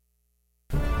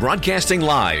Broadcasting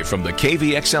live from the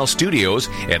KVXL studios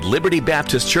at Liberty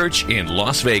Baptist Church in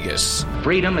Las Vegas.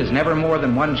 Freedom is never more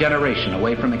than one generation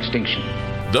away from extinction.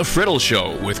 The Friddle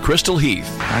Show with Crystal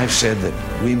Heath. I've said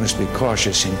that we must be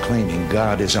cautious in claiming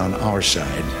God is on our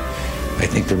side. I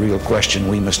think the real question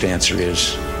we must answer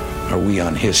is, are we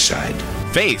on His side?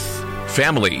 Faith,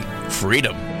 family,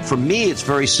 freedom. For me, it's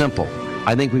very simple.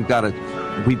 I think we've got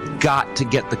to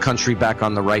get the country back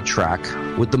on the right track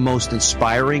with the most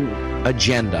inspiring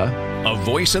agenda. A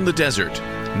voice in the desert.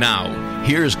 Now,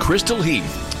 here's Crystal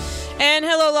Heath. And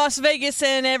hello, Las Vegas,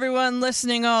 and everyone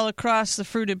listening all across the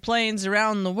fruited plains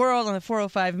around the world on the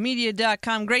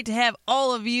 405media.com. Great to have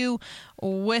all of you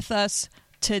with us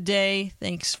today.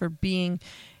 Thanks for being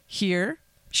here.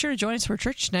 Be sure to join us for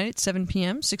church tonight at 7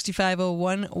 p.m.,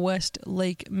 6501 West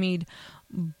Lake Mead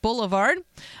Boulevard.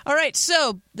 All right,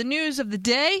 so the news of the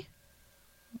day.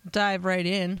 Dive right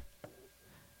in.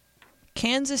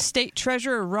 Kansas State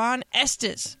Treasurer Ron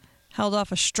Estes held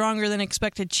off a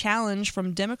stronger-than-expected challenge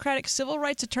from Democratic civil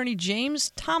rights attorney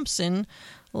James Thompson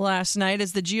last night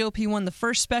as the GOP won the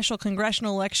first special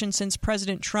congressional election since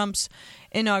President Trump's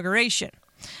inauguration.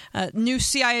 New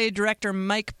CIA Director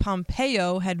Mike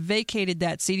Pompeo had vacated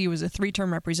that seat. He was a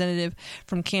three-term representative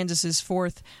from Kansas's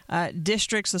 4th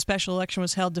district. So the special election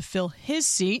was held to fill his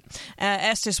seat.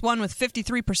 Estes won with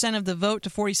 53% of the vote to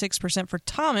 46% for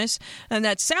Thomas. And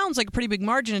that sounds like a pretty big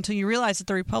margin until you realize that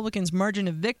the Republicans' margin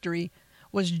of victory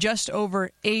was just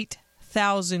over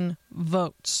 8,000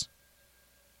 votes.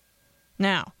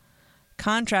 Now,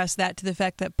 contrast that to the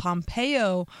fact that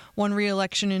Pompeo won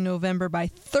re-election in November by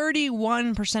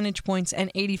 31 percentage points and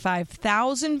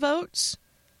 85,000 votes.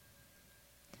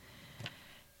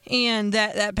 And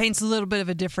that paints a little bit of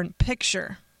a different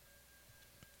picture.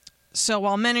 So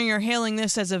while many are hailing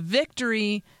this as a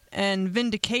victory and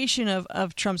vindication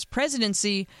of Trump's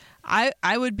presidency,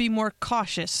 I would be more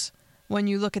cautious when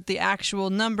you look at the actual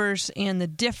numbers and the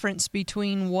difference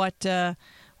between what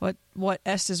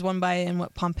Estes won by and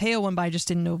what Pompeo won by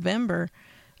just in November.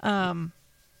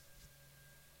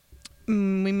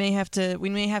 We may have to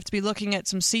be looking at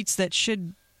some seats that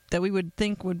we would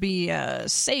think would be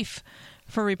safe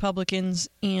for Republicans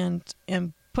and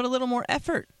put a little more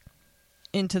effort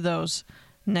into those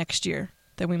next year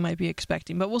than we might be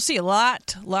expecting. But we'll see. A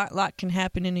lot can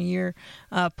happen in a year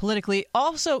politically.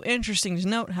 Also interesting to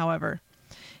note, however,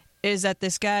 is that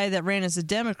this guy that ran as a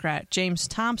Democrat, James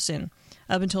Thompson,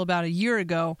 up until about a year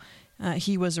ago,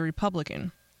 he was a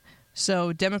Republican.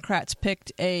 So Democrats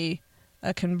picked a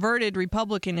converted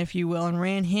Republican, if you will, and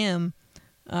ran him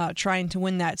trying to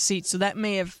win that seat. So that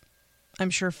may have, I'm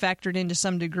sure, factored in to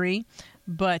some degree,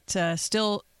 but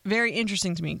still very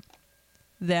interesting to me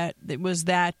that it was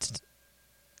that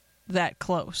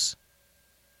close.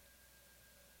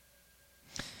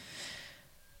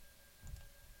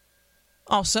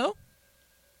 Also,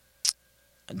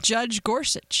 Judge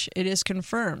Gorsuch, it is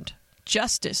confirmed.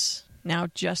 Justice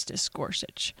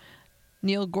Gorsuch.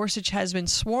 Neil Gorsuch has been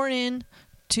sworn in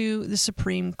to the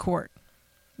Supreme Court.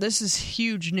 This is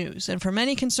huge news. And for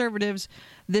many conservatives,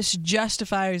 this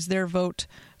justifies their vote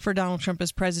for Donald Trump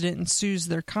as president and soothes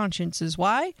their consciences.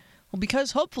 Why? Well,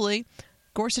 because hopefully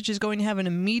Gorsuch is going to have an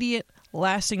immediate,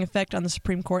 lasting effect on the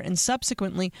Supreme Court and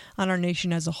subsequently on our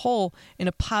nation as a whole in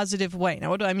a positive way. Now,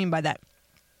 what do I mean by that?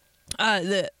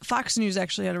 The Fox News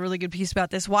actually had a really good piece about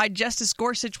this. Why Justice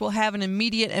Gorsuch will have an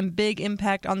immediate and big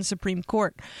impact on the Supreme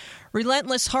Court.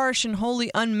 Relentless, harsh, and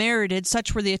wholly unmerited,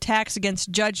 such were the attacks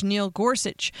against Judge Neil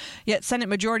Gorsuch. Yet Senate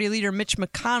Majority Leader Mitch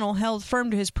McConnell held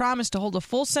firm to his promise to hold a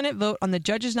full Senate vote on the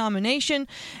judge's nomination.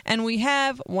 And we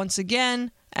have, once again,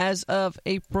 as of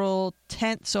April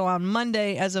 10th, so on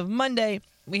Monday, as of Monday,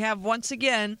 we have once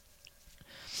again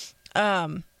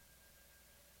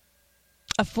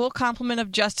a full complement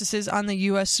of justices on the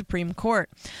U.S. Supreme Court.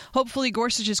 Hopefully,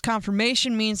 Gorsuch's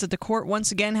confirmation means that the court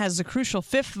once again has the crucial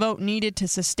fifth vote needed to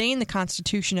sustain the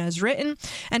Constitution as written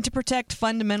and to protect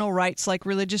fundamental rights like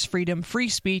religious freedom, free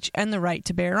speech, and the right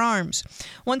to bear arms.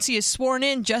 Once he is sworn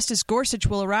in, Justice Gorsuch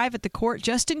will arrive at the court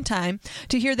just in time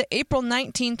to hear the April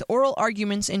 19th oral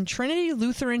arguments in Trinity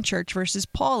Lutheran Church versus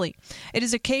Pauley. It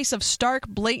is a case of stark,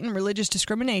 blatant religious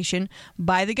discrimination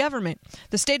by the government.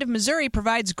 The state of Missouri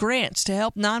provides grants to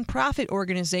help nonprofit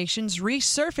organizations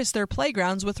resurface their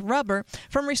playgrounds with rubber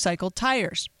from recycled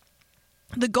tires.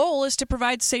 The goal is to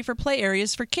provide safer play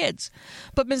areas for kids.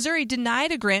 But Missouri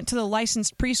denied a grant to the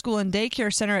licensed preschool and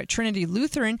daycare center at Trinity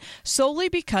Lutheran solely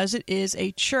because it is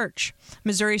a church.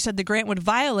 Missouri said the grant would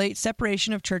violate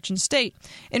separation of church and state.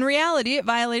 In reality, it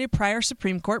violated prior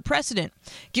Supreme Court precedent.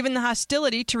 Given the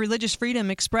hostility to religious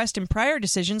freedom expressed in prior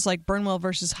decisions like Burnwell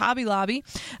versus Hobby Lobby,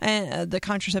 the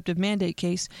contraceptive mandate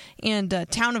case, and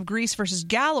Town of Greece versus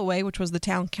Galloway, which was the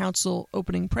town council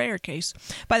opening prayer case,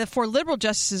 by the 4 liberal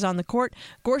justices on the court,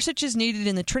 Gorsuch is needed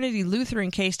in the Trinity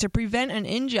Lutheran case to prevent an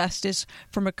injustice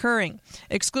from occurring.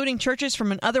 Excluding churches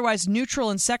from an otherwise neutral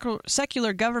and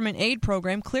secular government aid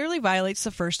program clearly violates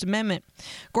the First Amendment.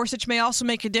 Gorsuch may also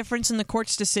make a difference in the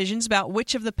court's decisions about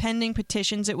which of the pending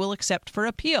petitions it will accept for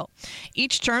appeal.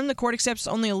 Each term, the court accepts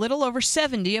only a little over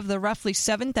 70 of the roughly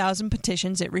 7,000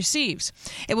 petitions it receives.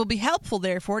 It will be helpful,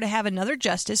 therefore, to have another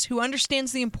justice who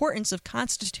understands the importance of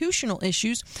constitutional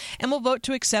issues and will vote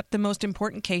to accept the most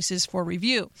important cases for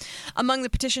review. Among the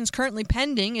petitions currently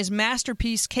pending is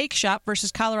Masterpiece Cake Shop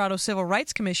versus Colorado Civil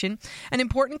Rights Commission, an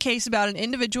important case about an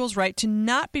individual's right to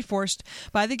not be forced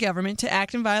by the government to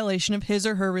act in violation of his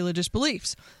or her religious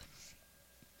beliefs.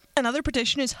 Another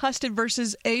petition is Husted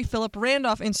versus A. Philip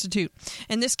Randolph Institute.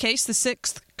 In this case, the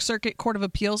Sixth Circuit Court of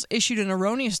Appeals issued an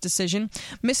erroneous decision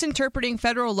misinterpreting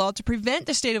federal law to prevent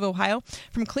the state of Ohio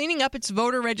from cleaning up its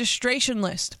voter registration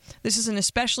list. This is an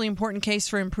especially important case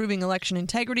for improving election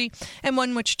integrity and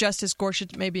one which Justice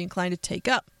Gorsuch may be inclined to take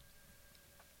up.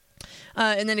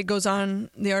 And then it goes on,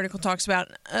 the article talks about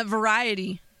a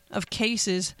variety of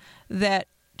cases that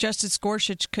Justice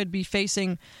Gorsuch could be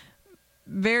facing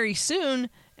very soon,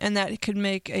 and that it could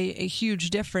make a huge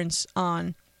difference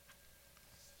on.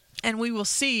 And we will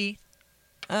see.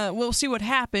 We'll see what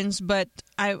happens, but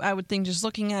I would think just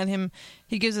looking at him,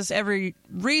 he gives us every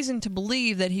reason to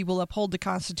believe that he will uphold the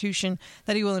Constitution,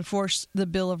 that he will enforce the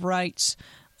Bill of Rights,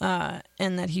 and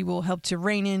that he will help to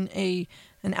rein in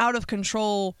an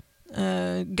out-of-control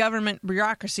government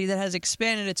bureaucracy that has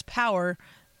expanded its power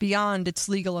beyond its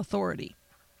legal authority.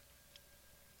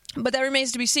 But that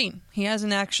remains to be seen. He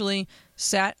hasn't actually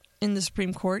sat in the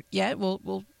Supreme Court yet.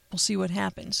 We'll see what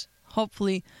happens.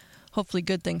 Hopefully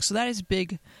good things. So that is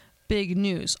big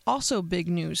news. Also big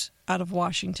news out of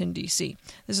Washington, D.C.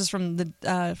 This is from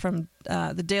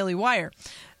the Daily Wire.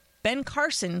 Ben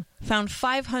Carson found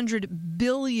 $500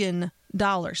 billion,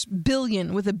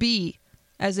 billion with a B,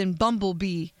 as in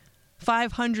bumblebee,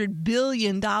 $500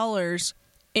 billion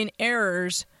in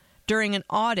errors during an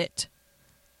audit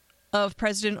of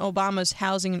President Obama's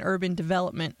Housing and Urban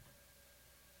Development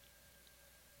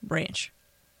branch.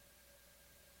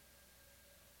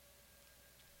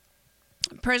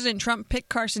 President Trump picked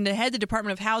Carson to head the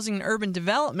Department of Housing and Urban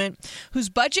Development, whose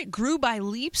budget grew by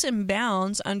leaps and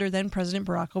bounds under then-President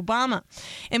Barack Obama.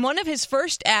 In one of his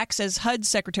first acts as HUD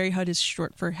Secretary, HUD is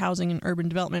short for Housing and Urban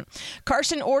Development,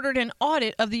 Carson ordered an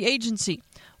audit of the agency.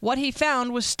 What he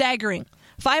found was staggering.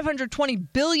 $520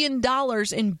 billion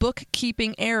in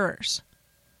bookkeeping errors.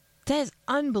 That is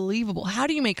unbelievable. How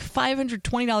do you make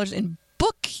 $520 in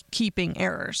bookkeeping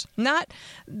errors? Not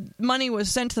money was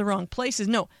sent to the wrong places.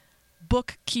 No,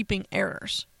 bookkeeping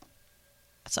errors.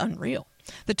 That's unreal.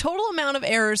 The total amount of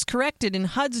errors corrected in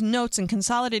HUD's notes and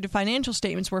consolidated financial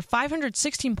statements were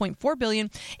 $516.4 billion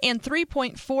and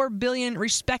 $3.4 billion,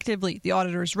 respectively, the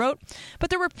auditors wrote. But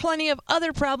there were plenty of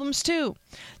other problems, too.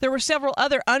 There were several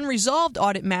other unresolved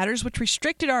audit matters which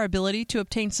restricted our ability to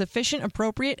obtain sufficient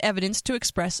appropriate evidence to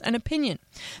express an opinion.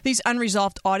 These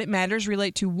unresolved audit matters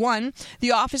relate to 1.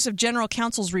 The Office of General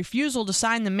Counsel's refusal to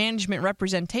sign the management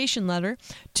representation letter,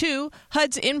 2.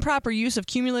 HUD's improper use of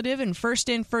cumulative and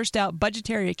first-in, first-out budgetary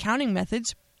accounting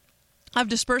methods of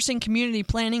dispersing community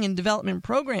planning and development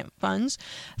program funds.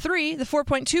 3, the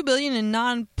 $4.2 billion in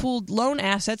non-pooled loan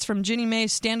assets from Ginnie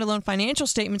Mae's standalone financial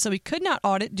statements that we could not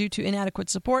audit due to inadequate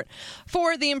support.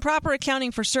 4, the improper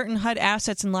accounting for certain HUD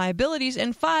assets and liabilities.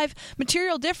 And 5,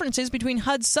 material differences between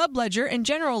HUD's subledger and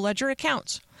general ledger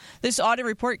accounts. This audit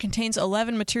report contains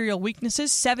 11 material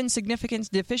weaknesses, 7 significant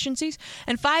deficiencies,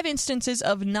 and 5 instances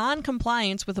of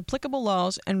non-compliance with applicable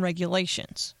laws and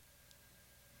regulations.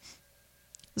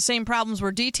 The same problems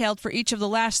were detailed for each of the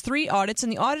last 3 audits,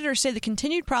 and the auditors say the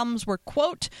continued problems were,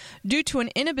 quote, due to an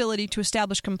inability to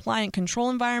establish compliant control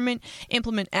environment,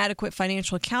 implement adequate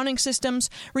financial accounting systems,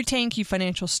 retain key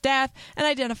financial staff, and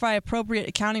identify appropriate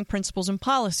accounting principles and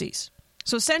policies.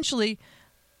 So essentially,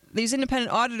 these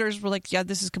independent auditors were like, yeah,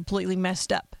 this is completely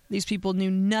messed up. These people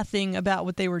knew nothing about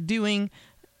what they were doing.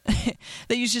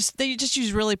 They just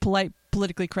use really polite,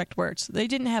 politically correct words. They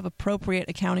didn't have appropriate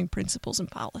accounting principles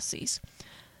and policies.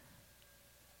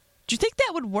 Do you think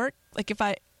that would work? Like if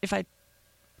I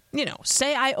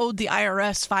say I owed the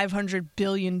IRS $500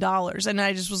 billion, and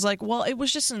I just was like, well, it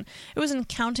was an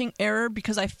accounting error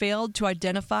because I failed to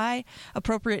identify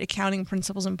appropriate accounting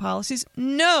principles and policies.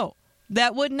 No,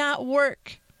 that would not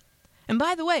work. And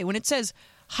by the way, when it says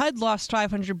HUD lost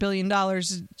 $500 billion,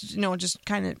 just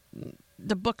kind of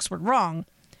the books were wrong.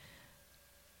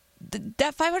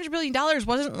 That $500 billion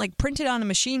wasn't like printed on a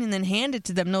machine and then handed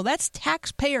to them. No, that's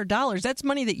taxpayer dollars. That's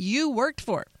money that you worked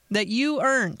for, that you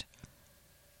earned.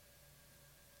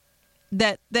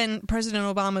 That then President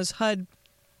Obama's HUD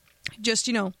just,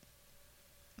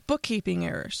 bookkeeping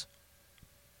errors.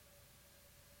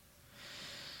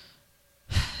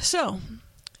 So,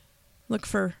 look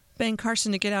for Ben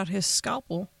Carson to get out his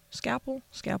scalpel.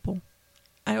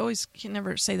 I always can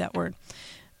never say that word.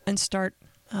 And start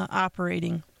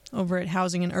operating over at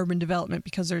Housing and Urban Development,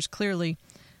 because there's clearly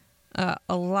a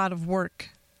lot of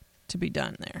work to be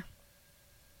done there.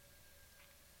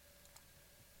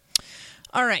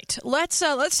 All right, let's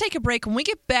take a break. When we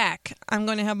get back, I'm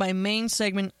going to have my main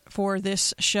segment for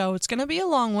this show. It's going to be a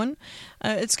long one.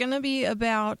 It's going to be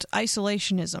about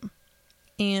isolationism.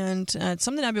 And it's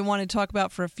something I've been wanting to talk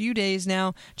about for a few days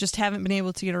now, just haven't been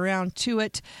able to get around to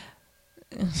it.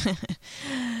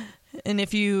 And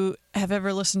if you have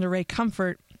ever listened to Ray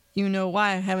Comfort, you know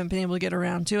why I haven't been able to get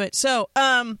around to it. So,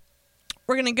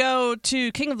 we're going to go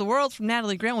to King of the World from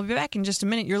Natalie Grant. We'll be back in just a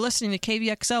minute. You're listening to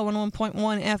KVXL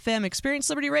 101.1 FM Experience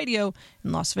Liberty Radio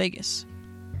in Las Vegas.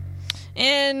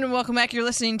 And welcome back. You're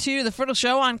listening to The Fertile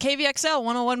Show on KVXL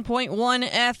 101.1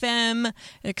 FM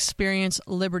Experience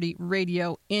Liberty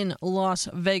Radio in Las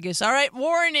Vegas. All right,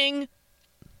 warning.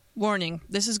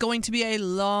 This is going to be a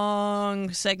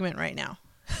long segment right now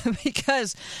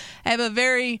because I have a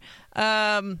very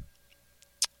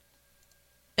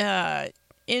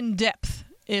in-depth,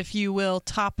 if you will,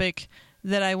 topic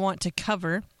that I want to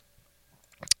cover.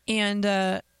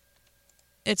 And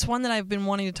it's one that I've been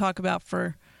wanting to talk about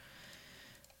for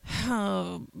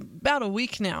about a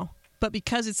week now. But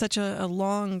because it's such a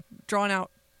long,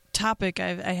 drawn-out topic,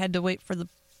 I had to wait for the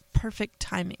perfect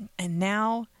timing. And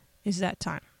now is that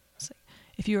time. So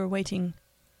if you are waiting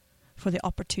for the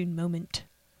opportune moment,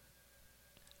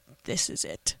 this is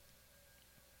it.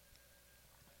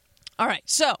 All right,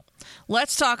 so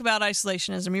let's talk about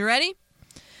isolationism. You ready?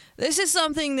 This is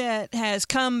something that has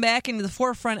come back into the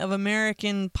forefront of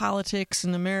American politics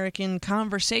and American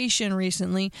conversation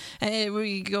recently.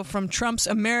 We go from Trump's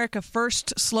America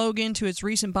First slogan to its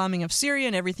recent bombing of Syria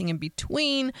and everything in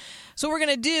between. So what we're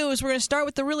going to do is we're going to start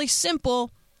with the really simple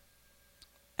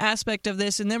aspect of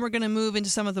this, and then we're going to move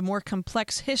into some of the more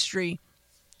complex history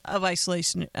of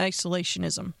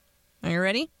isolationism. Are you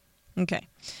ready? Okay.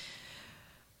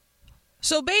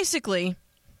 So basically,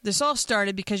 this all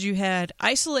started because you had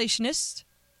isolationists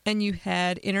and you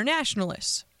had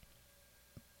internationalists.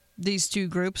 These two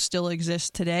groups still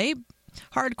exist today.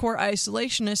 Hardcore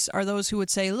isolationists are those who would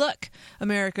say, look,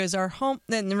 America is our home.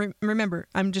 And remember,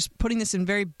 I'm just putting this in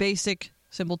very basic,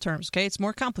 simple terms, okay? It's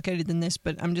more complicated than this,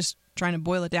 but I'm just trying to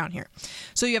boil it down here.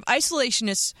 So you have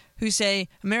isolationists who say,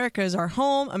 America is our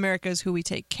home, America is who we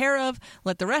take care of,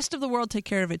 let the rest of the world take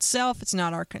care of itself, it's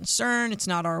not our concern, it's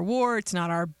not our war, it's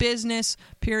not our business,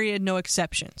 period, no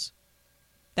exceptions.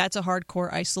 That's a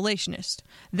hardcore isolationist.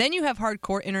 Then you have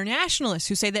hardcore internationalists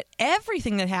who say that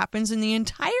everything that happens in the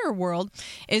entire world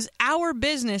is our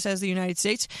business as the United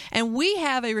States, and we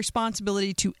have a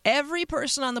responsibility to every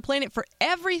person on the planet for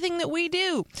everything that we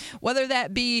do, whether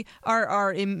that be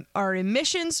our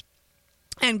emissions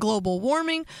and global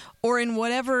warming, or in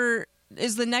whatever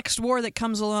is the next war that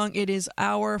comes along. It is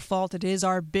our fault. It is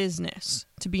our business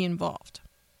to be involved.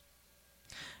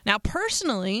 Now,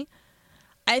 personally,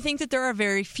 I think that there are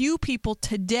very few people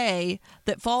today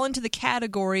that fall into the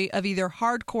category of either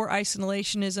hardcore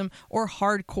isolationism or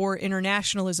hardcore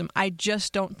internationalism. I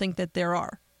just don't think that there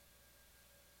are.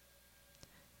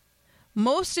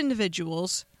 Most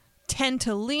individuals tend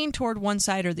to lean toward one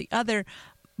side or the other,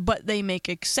 but they make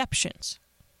exceptions.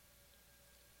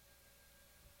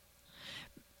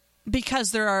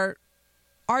 Because there are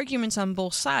arguments on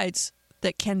both sides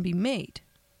that can be made.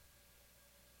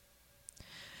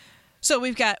 So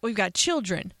we've got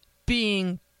children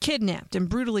being kidnapped and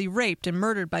brutally raped and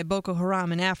murdered by Boko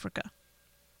Haram in Africa.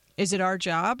 Is it our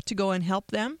job to go and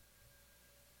help them?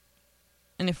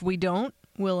 And if we don't,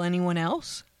 will anyone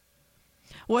else?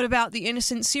 What about the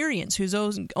innocent Syrians whose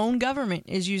own government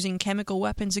is using chemical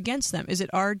weapons against them? Is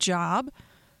it our job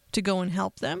to go and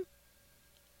help them?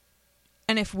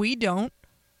 And if we don't,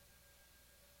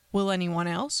 will anyone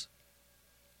else?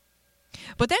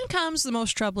 But then comes the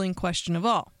most troubling question of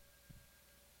all.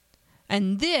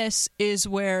 And this is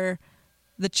where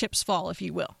the chips fall, if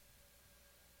you will.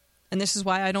 And this is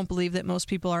why I don't believe that most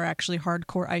people are actually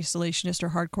hardcore isolationist or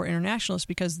hardcore internationalist,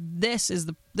 because this is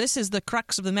the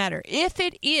crux of the matter. If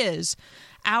it is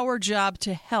our job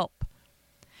to help,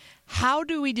 how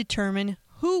do we determine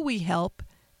who we help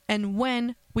and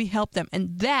when we help them?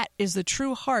 And that is the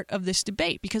true heart of this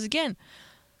debate. Because again,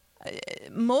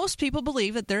 most people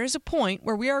believe that there is a point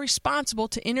where we are responsible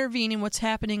to intervene in what's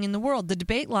happening in the world. The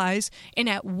debate lies in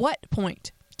at what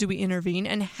point do we intervene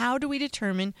and how do we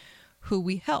determine who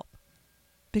we help?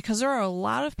 Because there are a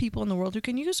lot of people in the world who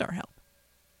can use our help.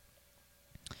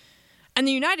 And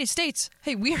the United States,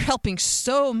 hey, we are helping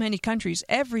so many countries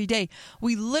every day.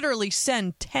 We literally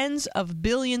send tens of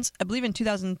billions. I believe in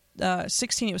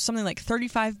 2016 it was something like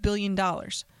 $35 billion.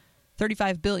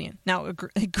 $35 billion. Now,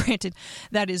 granted,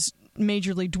 that is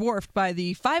majorly dwarfed by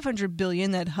the $500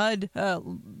 billion that HUD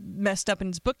messed up in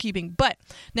its bookkeeping. But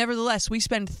nevertheless, we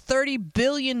spend $30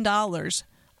 billion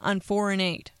on foreign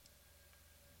aid.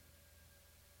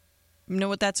 You know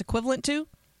what that's equivalent to,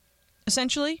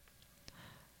 essentially?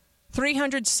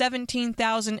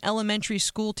 317,000 elementary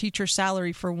school teacher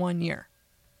salary for 1 year.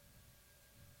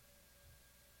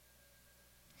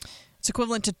 It's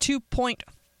equivalent to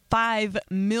 2.5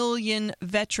 million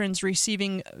veterans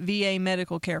receiving VA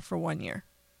medical care for 1 year.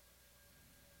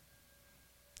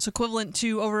 It's equivalent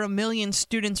to over 1 million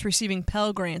students receiving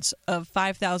Pell Grants of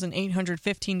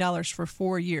 $5,815 for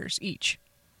 4 years each.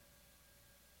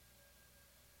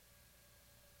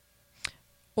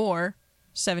 Or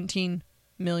 17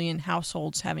 million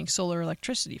households having solar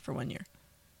electricity for 1 year.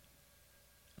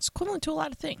 It's equivalent to a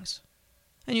lot of things.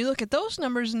 And you look at those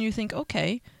numbers and you think,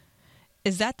 okay,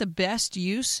 is that the best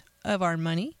use of our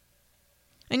money?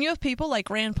 And you have people like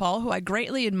Rand Paul, who I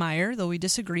greatly admire, though we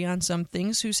disagree on some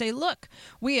things, who say, look,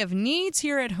 we have needs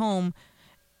here at home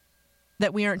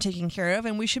that we aren't taking care of,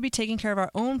 and we should be taking care of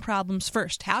our own problems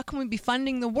first. How can we be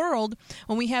funding the world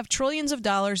when we have trillions of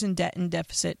dollars in debt and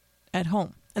deficit at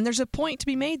home? And there's a point to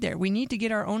be made there. We need to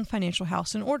get our own financial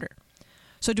house in order.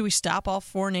 So do we stop all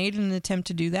foreign aid in an attempt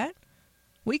to do that?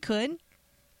 We could.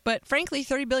 But frankly,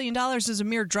 $30 billion is a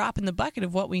mere drop in the bucket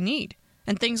of what we need.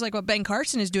 And things like what Ben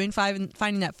Carson is doing,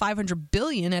 finding that $500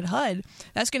 billion at HUD,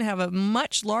 that's going to have a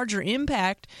much larger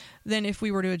impact than if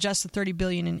we were to adjust the $30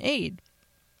 billion in aid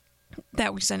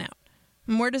that we sent out.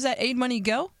 And where does that aid money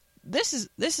go? This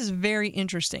is very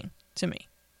interesting to me.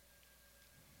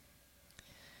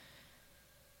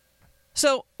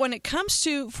 So when it comes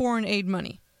to foreign aid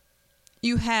money,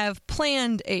 you have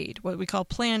planned aid, what we call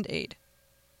planned aid.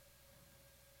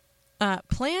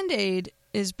 Planned aid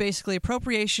is basically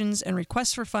appropriations and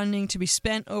requests for funding to be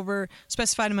spent over a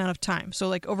specified amount of time, so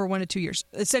like over 1 to 2 years.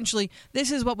 Essentially, this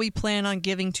is what we plan on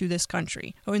giving to this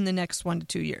country in the next 1 to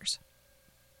 2 years.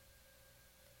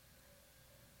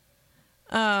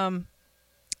 Then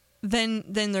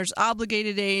there's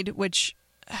obligated aid, which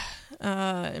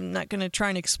I'm not going to try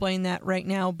and explain that right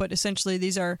now, but essentially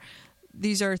these are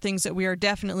things that we are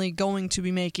definitely going to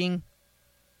be making,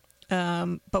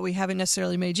 but we haven't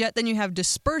necessarily made yet. Then you have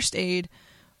dispersed aid,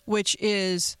 which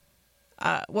is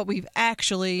what we've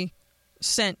actually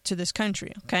sent to this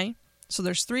country, okay? So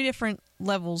there's 3 different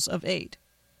levels of aid.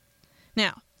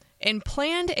 Now, in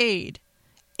planned aid,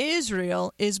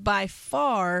 Israel is by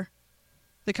far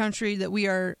the country that we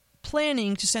are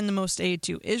planning to send the most aid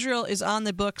to. Israel is on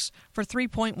the books for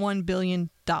 $3.1 billion.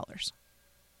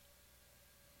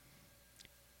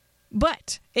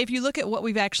 But if you look at what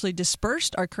we've actually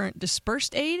dispersed, our current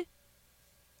dispersed aid,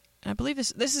 and I believe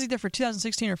this is either for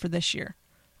 2016 or for this year.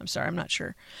 I'm sorry, I'm not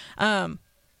sure.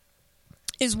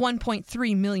 Is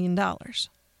 $1.3 million.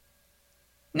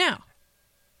 Now,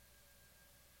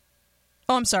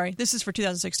 I'm sorry, this is for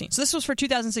 2016. So this was for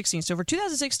 2016. So for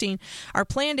 2016, our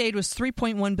planned aid was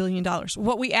 $3.1 billion.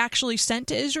 What we actually sent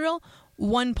to Israel,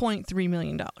 $1.3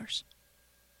 million.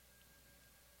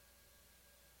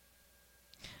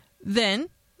 Then,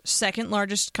 second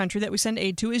largest country that we send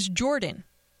aid to is Jordan.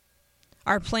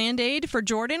 Our planned aid for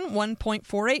Jordan,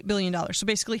 $1.48 billion. So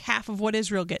basically half of what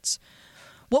Israel gets.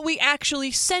 What we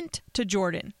actually sent to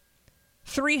Jordan,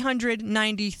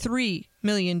 $393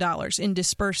 million in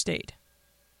dispersed aid.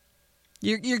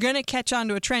 You're going to catch on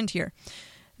to a trend here.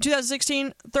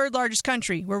 2016, third largest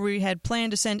country where we had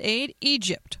planned to send aid,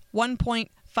 Egypt,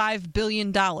 $1.5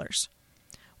 billion.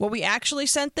 What we actually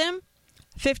sent them,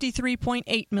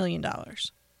 $53.8 million.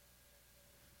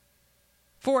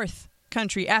 Fourth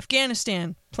country,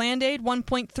 Afghanistan, planned aid,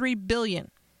 $1.3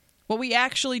 billion. What we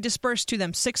actually dispersed to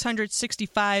them,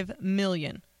 $665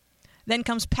 million. Then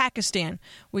comes Pakistan.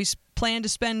 We planned to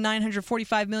spend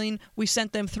 $945 million. We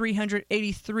sent them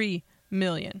 $383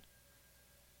 million.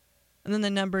 And then the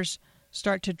numbers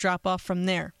start to drop off from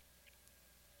there.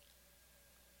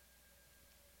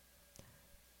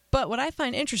 But what I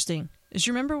find interesting is,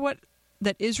 you remember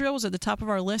that Israel was at the top of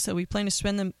our list, that we plan to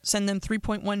send them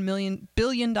 $3.1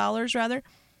 billion,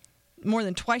 more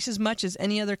than twice as much as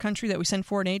any other country that we send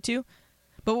foreign aid to.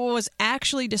 But what was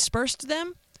actually dispersed to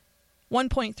them?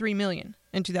 $1.3 million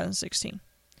in 2016.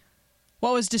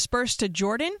 What was dispersed to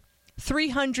Jordan?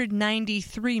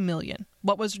 $393 million.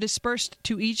 What was dispersed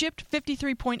to Egypt?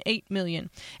 $53.8 million.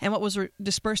 And what was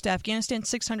dispersed to Afghanistan?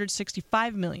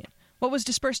 $665 million. What was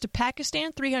dispersed to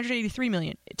Pakistan? $383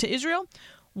 million. To Israel?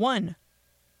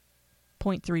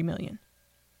 $1.3 million.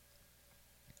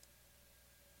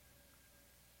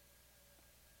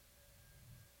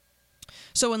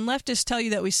 So when leftists tell you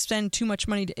that we spend too much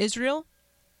money to Israel,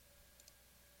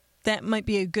 that might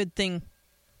be a good thing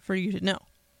for you to know.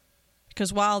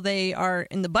 Because while they are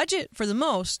in the budget for the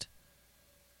most,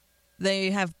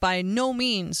 they have by no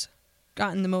means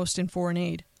gotten the most in foreign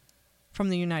aid from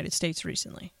the United States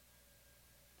recently.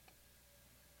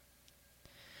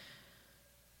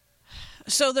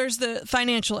 So there's the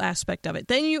financial aspect of it.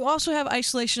 Then you also have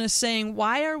isolationists saying,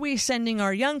 why are we sending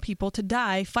our young people to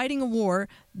die fighting a war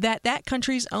that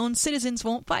country's own citizens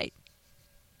won't fight?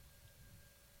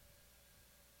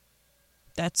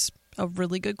 That's a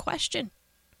really good question.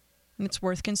 And it's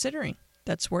worth considering.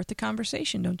 That's worth the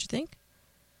conversation, don't you think?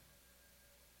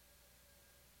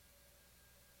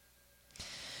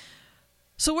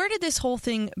 So where did this whole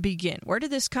thing begin? Where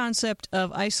did this concept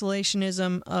of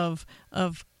isolationism, of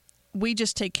we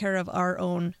just take care of our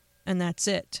own and that's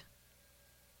it?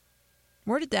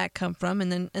 Where did that come from?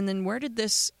 And then where did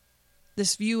this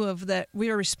view of that we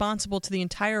are responsible to the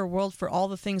entire world for all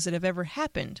the things that have ever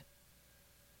happened,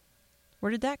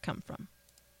 where did that come from?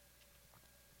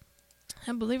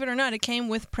 And believe it or not, it came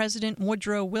with President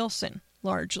Woodrow Wilson,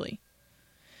 largely.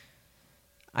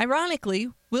 Ironically,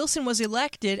 Wilson was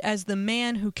elected as the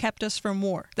man who kept us from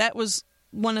war. That was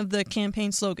one of the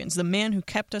campaign slogans, the man who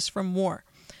kept us from war.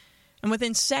 And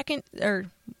within 70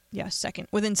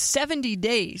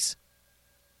 days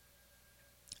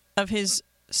of his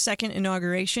second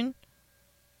inauguration,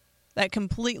 that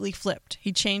completely flipped.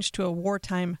 He changed to a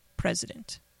wartime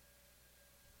president.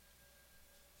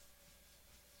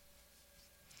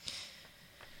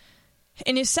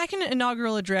 In his second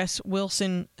inaugural address,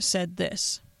 Wilson said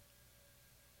this.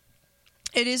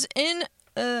 It is in...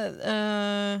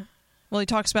 he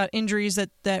talks about injuries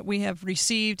that we have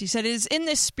received. He said, it is in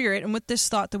this spirit and with this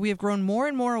thought that we have grown more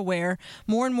and more aware,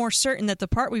 more and more certain that the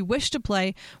part we wish to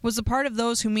play was the part of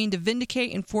those who mean to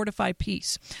vindicate and fortify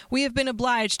peace. We have been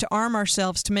obliged to arm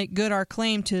ourselves to make good our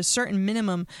claim to a certain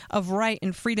minimum of right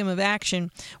and freedom of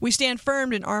action. We stand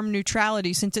firm in armed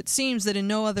neutrality, since it seems that in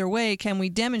no other way can we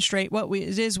demonstrate what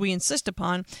it is we insist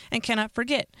upon and cannot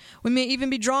forget. We may even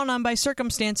be drawn on by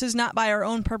circumstances, not by our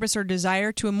own purpose or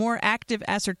desire, to a more active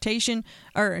assertion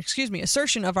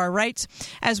of our rights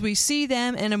as we see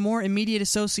them, and a more immediate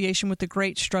association with the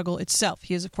great struggle itself.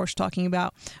 He is, of course, talking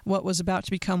about what was about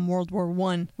to become World War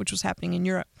I, which was happening in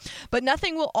Europe. But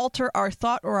nothing will alter our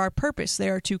thought or our purpose. They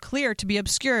are too clear to be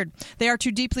obscured. They are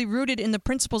too deeply rooted in the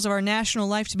principles of our national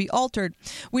life to be altered.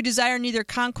 We desire neither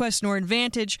conquest nor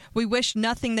advantage. We wish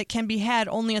nothing that can be had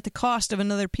only at the cost of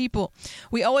another people.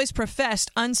 We always professed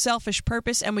unselfish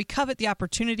purpose, and we covet the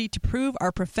opportunity to prove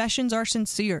our professions are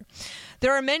sincere.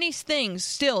 There are many things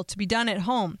still to be done at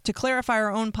home to clarify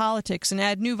our own politics and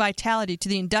add new vitality to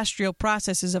the industrial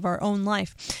processes of our own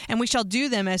life, and we shall do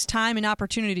them as time and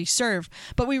opportunity serve.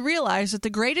 But we realize that the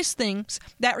greatest things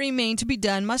that remain to be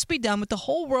done must be done with the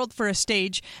whole world for a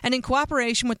stage and in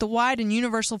cooperation with the wide and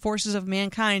universal forces of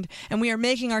mankind, and we are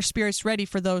making our spirits ready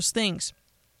for those things.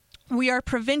 We are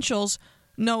provincials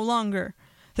no longer.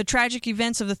 The tragic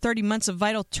events of the 30 months of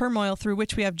vital turmoil through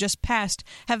which we have just passed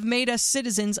have made us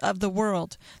citizens of the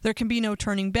world. There can be no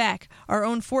turning back. Our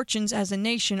own fortunes as a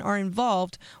nation are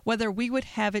involved, whether we would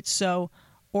have it so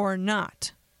or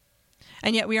not.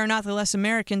 And yet we are not the less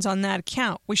Americans on that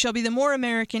account. We shall be the more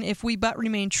American if we but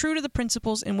remain true to the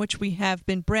principles in which we have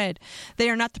been bred. They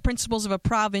are not the principles of a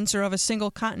province or of a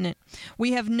single continent.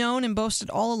 We have known and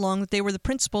boasted all along that they were the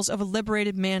principles of a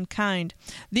liberated mankind.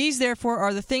 These, therefore,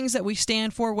 are the things that we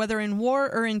stand for, whether in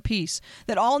war or in peace,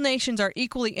 that all nations are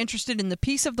equally interested in the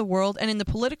peace of the world and in the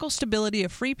political stability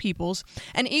of free peoples,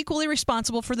 and equally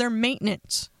responsible for their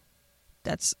maintenance.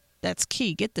 That's that's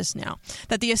key, get this now,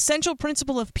 that the essential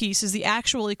principle of peace is the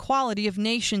actual equality of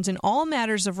nations in all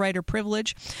matters of right or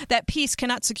privilege, that peace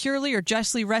cannot securely or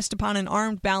justly rest upon an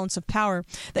armed balance of power,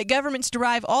 that governments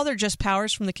derive all their just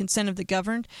powers from the consent of the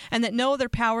governed, and that no other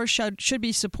powers should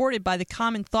be supported by the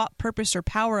common thought, purpose, or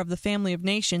power of the family of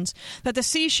nations, that the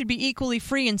seas should be equally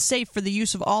free and safe for the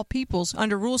use of all peoples,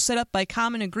 under rules set up by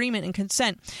common agreement and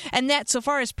consent, and that, so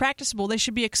far as practicable, they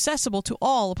should be accessible to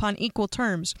all upon equal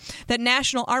terms, that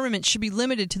national armaments should be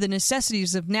limited to the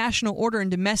necessities of national order and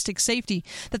domestic safety,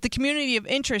 that the community of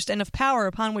interest and of power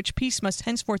upon which peace must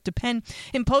henceforth depend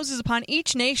imposes upon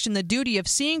each nation the duty of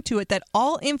seeing to it that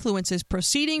all influences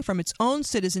proceeding from its own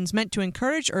citizens meant to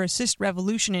encourage or assist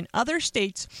revolution in other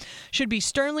states should be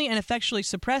sternly and effectually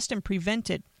suppressed and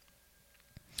prevented.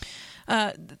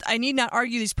 I need not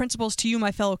argue these principles to you,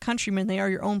 my fellow countrymen. They are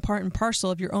your own part and parcel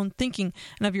of your own thinking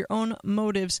and of your own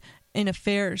motives in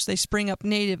affairs. They spring up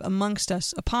native amongst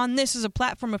us. Upon this as a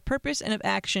platform of purpose and of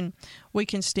action, we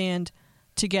can stand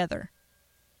together.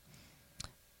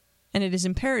 And it is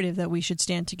imperative that we should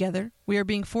stand together. We are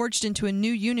being forged into a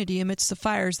new unity amidst the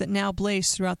fires that now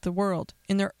blaze throughout the world.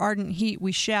 In their ardent heat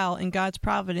we shall, in God's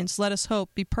providence, let us hope,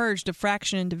 be purged of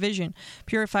fraction and division,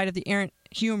 purified of the errant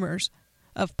humors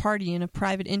of party and of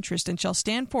private interest, and shall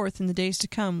stand forth in the days to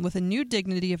come with a new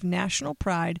dignity of national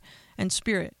pride and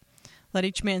spirit. Let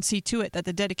each man see to it that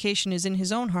the dedication is in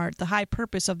his own heart, the high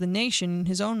purpose of the nation in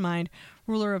his own mind,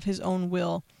 ruler of his own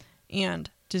will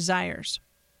and desires.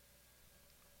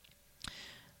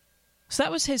 So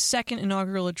that was his second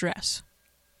inaugural address.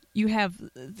 You have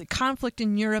the conflict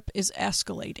in Europe is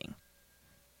escalating.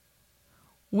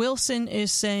 Wilson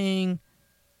is saying,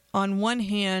 on one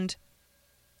hand,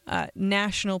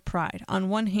 national pride. On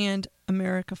one hand,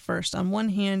 America first. On one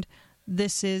hand,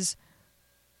 this is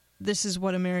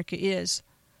what America is.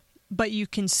 But you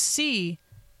can see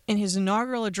in his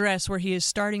inaugural address where he is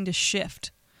starting to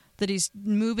shift, that he's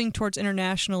moving towards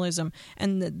internationalism,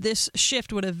 and that this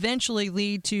shift would eventually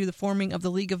lead to the forming of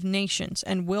the League of Nations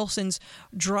and Wilson's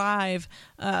drive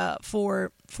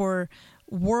for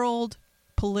world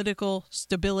political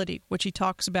stability, which he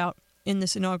talks about in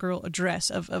this inaugural address,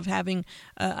 of having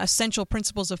essential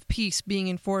principles of peace being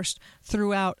enforced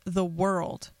throughout the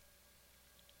world.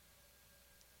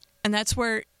 And that's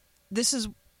where this is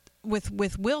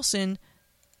with Wilson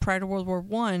prior to World War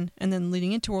I and then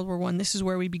leading into World War I, this is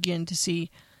where we begin to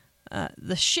see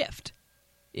the shift,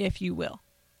 if you will.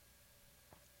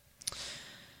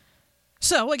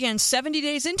 So again, 70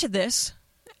 days into this,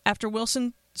 after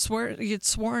Wilson gets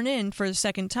sworn in for the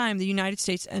second time, the United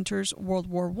States enters World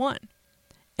War I.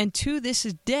 And to this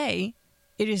day,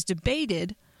 it is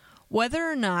debated whether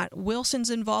or not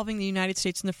Wilson's involving the United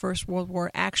States in the First World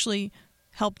War actually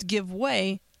helped give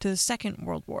way to the Second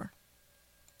World War.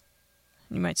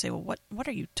 You might say, well, what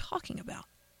are you talking about?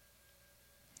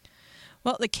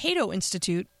 Well, the Cato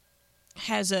Institute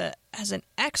has an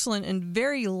excellent and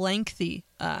very lengthy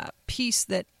piece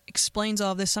that explains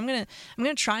all of this. So I'm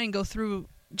gonna try and go through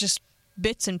just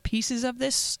bits and pieces of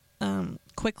this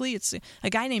quickly. It's a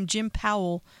guy named Jim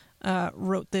Powell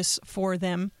wrote this for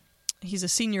them. He's a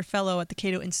senior fellow at the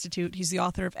Cato Institute. He's the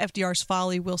author of FDR's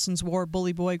Folly, Wilson's War,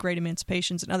 Bully Boy, Great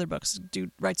Emancipations, and other books.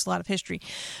 Dude writes a lot of history.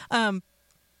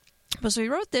 But so he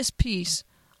wrote this piece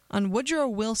on Woodrow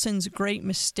Wilson's great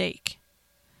mistake.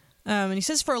 And he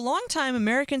says, for a long time,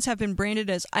 Americans have been branded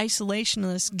as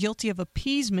isolationists guilty of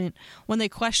appeasement when they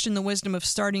question the wisdom of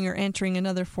starting or entering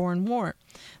another foreign war.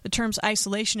 The terms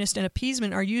isolationist and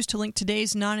appeasement are used to link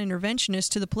today's non-interventionists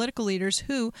to the political leaders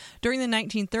who, during the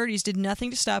 1930s, did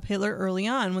nothing to stop Hitler early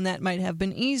on when that might have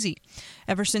been easy.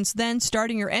 Ever since then,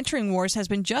 starting or entering wars has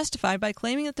been justified by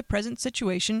claiming that the present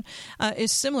situation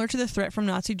is similar to the threat from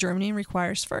Nazi Germany and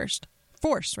requires force.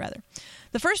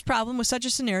 The first problem with such a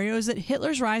scenario is that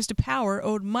Hitler's rise to power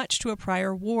owed much to a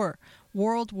prior war,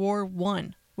 World War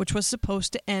I, which was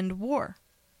supposed to end war.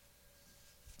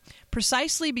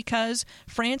 Precisely because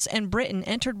France and Britain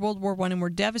entered World War I and were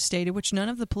devastated, which none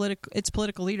of its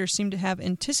political leaders seemed to have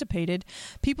anticipated,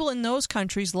 people in those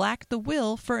countries lacked the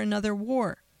will for another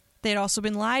war. They had also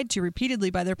been lied to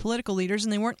repeatedly by their political leaders,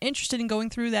 and they weren't interested in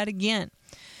going through that again.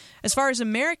 As far as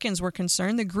Americans were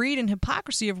concerned, the greed and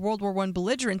hypocrisy of World War I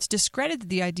belligerents discredited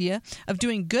the idea of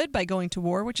doing good by going to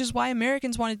war, which is why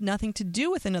Americans wanted nothing to do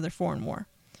with another foreign war.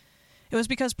 It was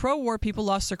because pro-war people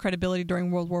lost their credibility during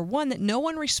World War I that no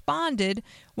one responded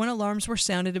when alarms were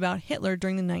sounded about Hitler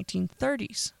during the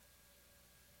 1930s,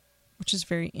 which is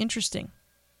very interesting.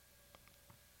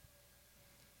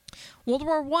 World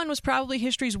War I was probably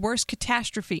history's worst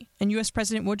catastrophe, and U.S.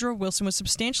 President Woodrow Wilson was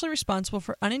substantially responsible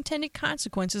for unintended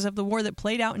consequences of the war that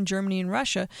played out in Germany and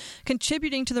Russia,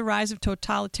 contributing to the rise of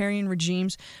totalitarian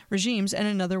regimes and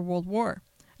another world war.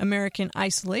 American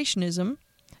isolationism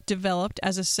developed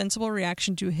as a sensible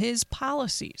reaction to his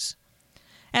policies.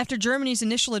 After Germany's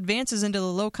initial advances into the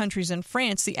Low Countries and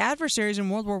France, the adversaries in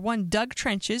World War I dug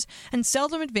trenches and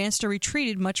seldom advanced or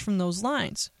retreated much from those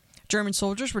lines. German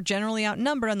soldiers were generally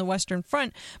outnumbered on the Western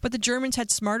Front, but the Germans had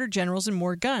smarter generals and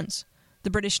more guns. The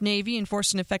British Navy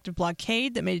enforced an effective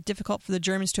blockade that made it difficult for the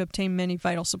Germans to obtain many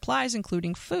vital supplies,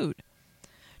 including food.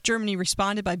 Germany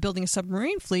responded by building a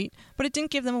submarine fleet, but it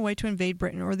didn't give them a way to invade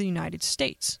Britain or the United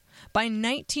States. By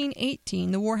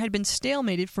 1918, the war had been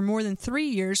stalemated for more than 3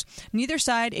 years, neither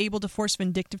side able to force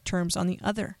vindictive terms on the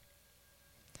other.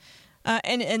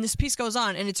 And this piece goes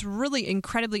on, and it's really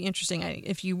incredibly interesting.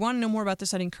 If you want to know more about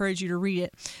this, I'd encourage you to read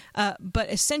it.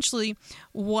 But essentially,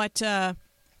 what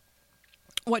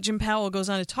Jim Powell goes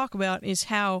on to talk about is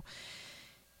how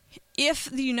if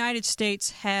the United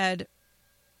States had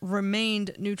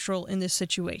remained neutral in this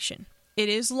situation, it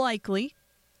is likely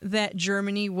that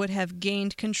Germany would have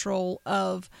gained control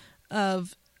of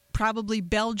probably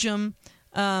Belgium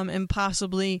and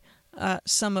possibly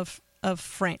some of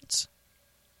France.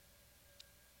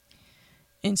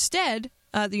 Instead,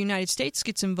 the United States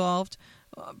gets involved.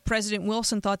 President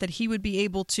Wilson thought that he would be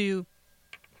able to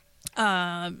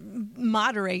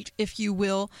moderate, if you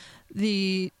will,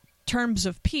 the terms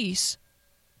of peace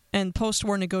and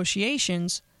post-war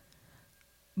negotiations,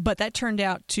 but that turned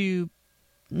out to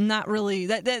not really,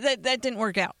 that didn't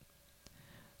work out.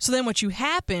 So then what you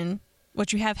have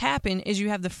happen is you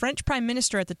have the French Prime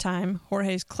Minister at the time,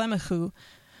 Jorge Clemenceau,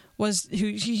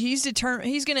 he's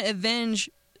going to avenge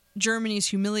Germany's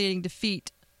humiliating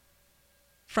defeat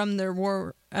from their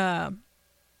war,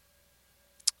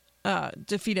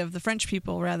 defeat of the French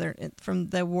people, rather, from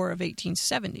the War of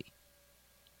 1870.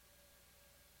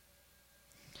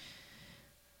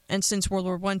 And since World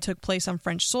War I took place on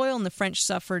French soil and the French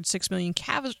suffered 6 million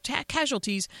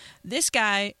casualties, this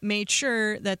guy made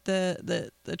sure that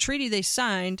the treaty they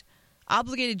signed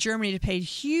obligated Germany to pay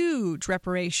huge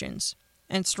reparations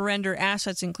and surrender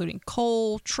assets including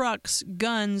coal, trucks,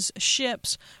 guns,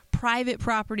 ships, private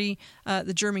property,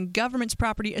 the German government's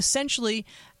property. Essentially,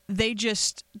 they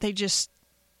just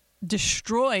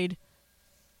destroyed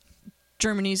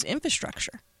Germany's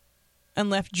infrastructure and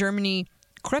left Germany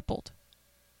crippled.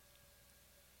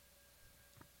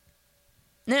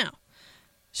 Now,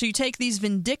 so you take these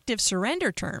vindictive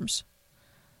surrender terms,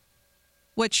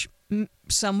 which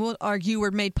some will argue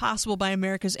were made possible by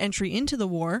America's entry into the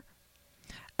war,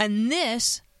 and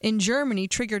this, in Germany,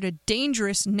 triggered a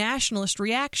dangerous nationalist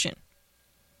reaction.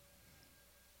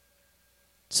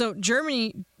 So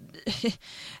Germany,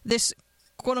 this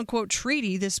quote-unquote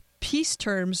treaty, this peace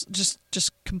terms, just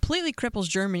completely cripples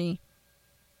Germany.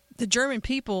 The German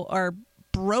people are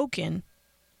broken.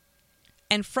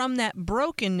 And from that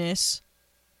brokenness,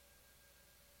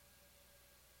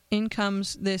 in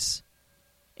comes this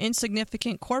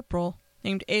insignificant corporal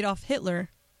named Adolf Hitler,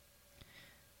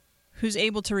 who's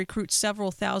able to recruit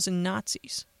several thousand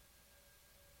Nazis.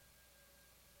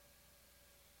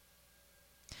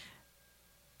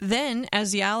 Then,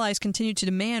 as the Allies continued to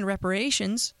demand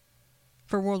reparations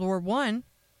for World War I,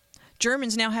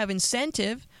 Germans now have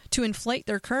incentive to inflate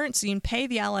their currency and pay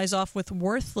the Allies off with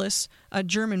worthless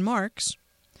German marks.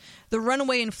 The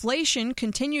runaway inflation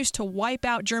continues to wipe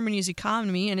out Germany's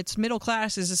economy, and its middle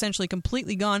class is essentially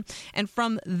completely gone. And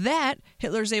from that,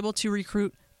 Hitler's able to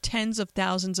recruit tens of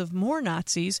thousands of more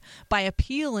Nazis by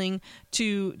appealing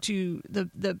to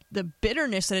the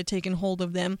bitterness that had taken hold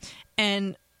of them.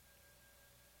 And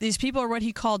these people are what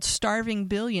he called starving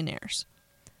billionaires.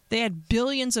 They had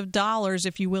billions of dollars,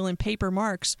 if you will, in paper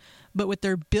marks, but with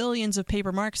their billions of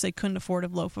paper marks, they couldn't afford a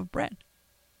loaf of bread.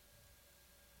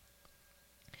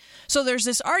 So there's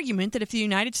this argument that if the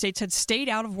United States had stayed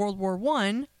out of World War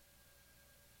I,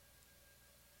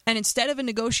 and instead of a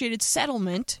negotiated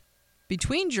settlement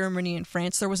between Germany and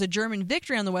France, there was a German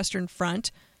victory on the Western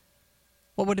Front,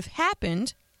 what would have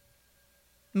happened,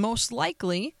 most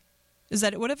likely, is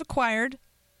that it would have acquired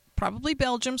probably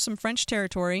Belgium, some French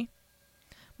territory,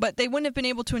 but they wouldn't have been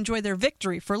able to enjoy their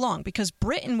victory for long because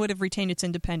Britain would have retained its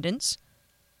independence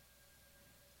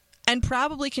and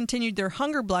probably continued their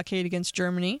hunger blockade against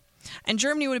Germany, and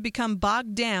Germany would have become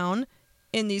bogged down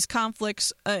in these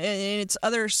conflicts on the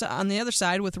other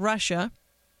side with Russia,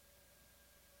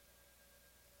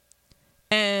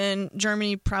 and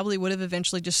Germany probably would have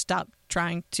eventually just stopped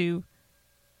trying to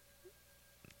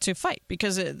fight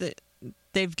because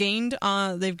They've gained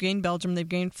Belgium, they've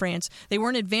gained France. They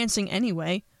weren't advancing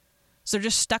anyway, so they're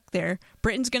just stuck there.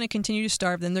 Britain's going to continue to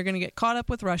starve. Then they're going to get caught up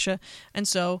with Russia, and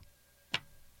so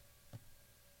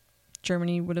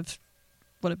Germany would have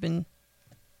been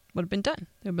done.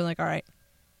 They'd be like, all right,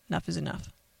 enough is enough.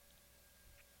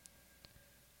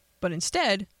 But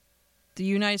instead, the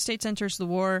United States enters the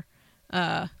war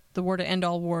to end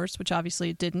all wars, which obviously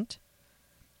it didn't.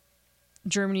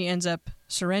 Germany ends up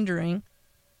surrendering.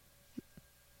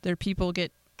 Their people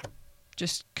get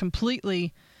just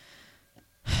completely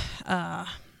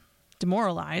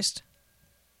demoralized.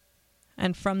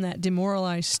 And from that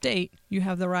demoralized state, you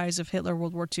have the rise of Hitler,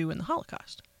 World War II, and the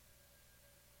Holocaust.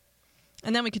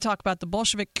 And then we could talk about the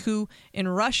Bolshevik coup in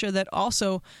Russia that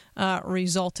also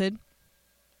resulted.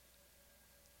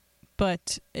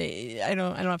 But I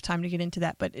don't have time to get into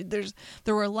that. But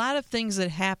there were a lot of things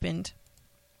that happened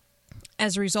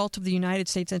as a result of the United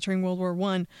States entering World War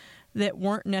I that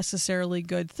weren't necessarily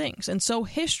good things. And so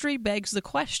history begs the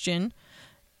question,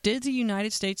 did the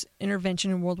United States intervention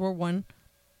in World War I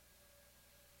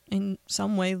in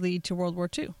some way lead to World War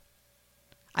II?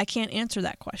 I can't answer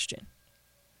that question.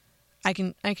 I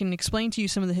can explain to you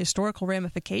some of the historical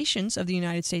ramifications of the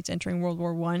United States entering World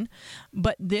War I,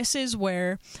 but this is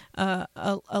where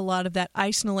a lot of that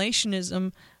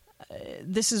isolationism,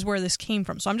 this is where this came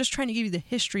from. So I'm just trying to give you the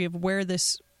history of where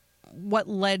what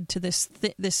led to this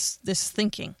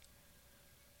thinking.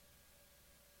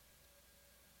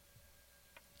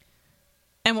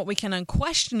 And what we can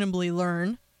unquestionably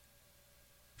learn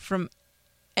from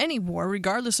any war,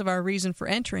 regardless of our reason for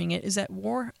entering it, is that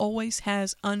war always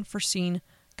has unforeseen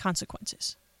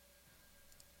consequences.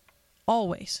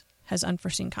 Always has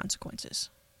unforeseen consequences.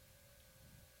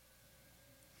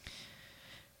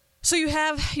 So you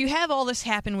have all this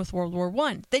happen with World War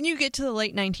I. Then you get to the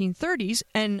late 1930s,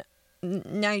 and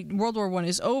now World War I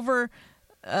is over.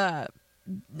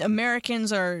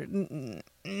 Americans are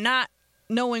not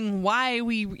knowing why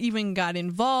we even got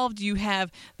involved. You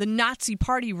have the Nazi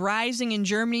Party rising in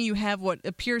Germany. You have what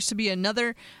appears to be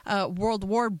another world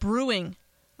war brewing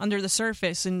under the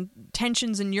surface, and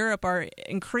tensions in Europe are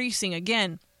increasing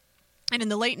again. And in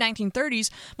the late 1930s,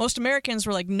 most Americans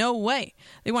were like, no way.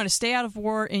 They want to stay out of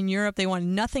war in Europe. They want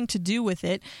nothing to do with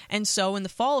it. And so in the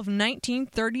fall of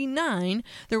 1939,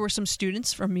 there were some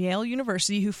students from Yale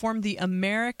University who formed the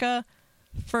America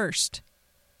First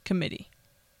Committee.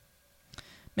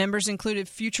 Members included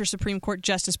future Supreme Court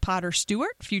Justice Potter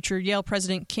Stewart, future Yale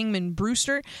President Kingman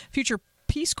Brewster, future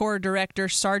Peace Corps Director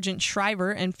Sargent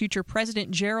Shriver, and future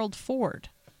President Gerald Ford.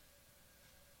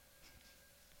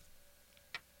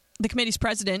 The committee's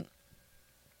president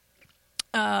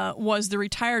was the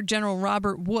retired General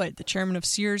Robert Wood, the chairman of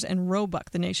Sears and Roebuck,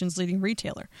 the nation's leading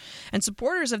retailer. And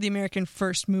supporters of the American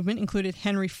First movement included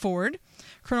Henry Ford,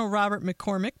 Colonel Robert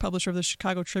McCormick, publisher of the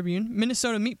Chicago Tribune,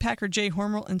 Minnesota meatpacker J.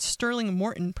 Hormel, and Sterling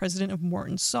Morton, president of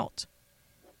Morton Salt.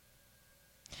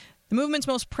 The movement's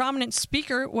most prominent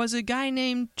speaker was a guy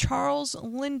named Charles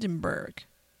Lindbergh,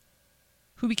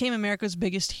 who became America's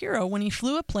biggest hero when he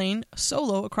flew a plane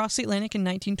solo across the Atlantic in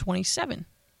 1927.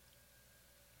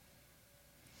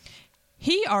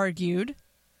 He argued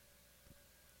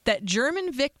that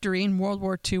German victory in World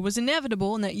War II was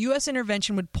inevitable and that U.S.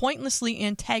 intervention would pointlessly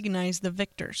antagonize the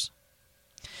victors.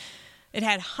 It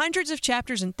had hundreds of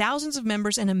chapters and thousands of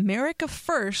members, and America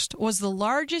First was the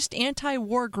largest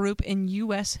anti-war group in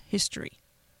U.S. history.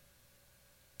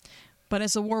 But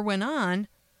as the war went on,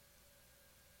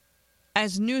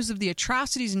 as news of the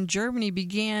atrocities in Germany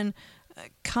began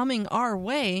coming our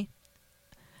way,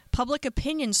 public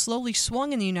opinion slowly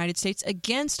swung in the United States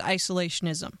against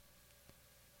isolationism.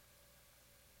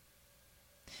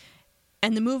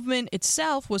 And the movement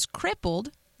itself was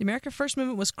crippled. The America First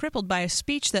movement was crippled by a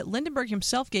speech that Lindbergh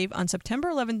himself gave on September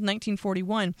 11,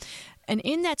 1941. And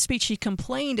in that speech, he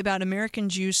complained about American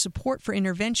Jews' support for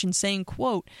intervention, saying,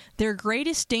 quote, "Their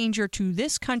greatest danger to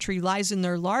this country lies in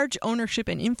their large ownership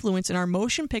and influence in our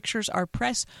motion pictures, our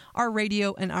press, our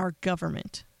radio, and our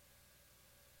government."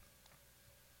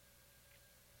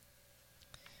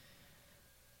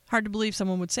 Hard to believe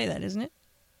someone would say that, isn't it?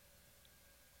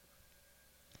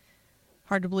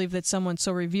 Hard to believe that someone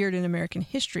so revered in American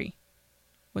history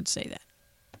would say that.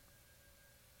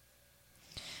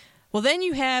 Well, then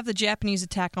you have the Japanese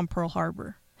attack on Pearl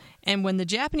Harbor. And when the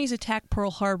Japanese attacked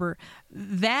Pearl Harbor,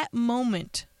 that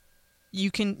moment You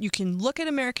can look at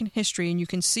American history and you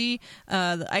can see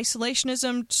the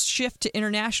isolationism shift to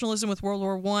internationalism with World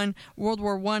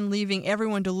War I leaving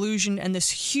everyone delusioned, and this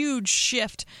huge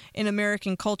shift in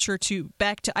American culture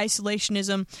back to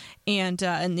isolationism and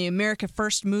the America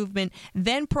First movement.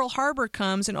 Then Pearl Harbor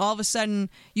comes, and all of a sudden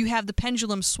you have the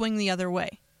pendulum swing the other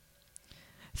way.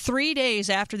 3 days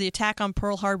after the attack on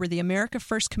Pearl Harbor, the America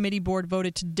First Committee Board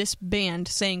voted to disband,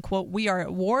 saying, quote, "We are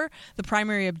at war. The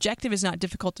primary objective is not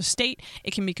difficult to state.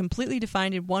 It can be completely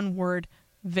defined in one word: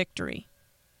 victory."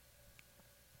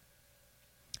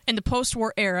 In the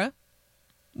post-war era,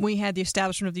 we had the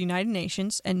establishment of the United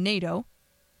Nations and NATO.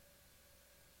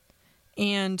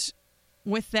 And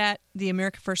with that, the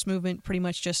America First movement pretty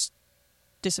much just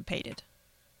dissipated.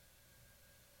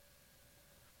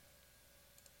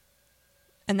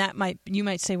 And you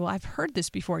might say, well, I've heard this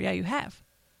before. Yeah, you have.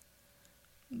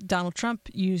 Donald Trump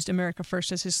used America First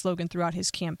as his slogan throughout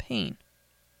his campaign.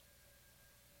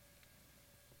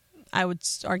 I would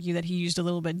argue that he used a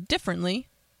little bit differently,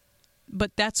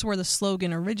 but that's where the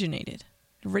slogan originated.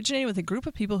 It originated with a group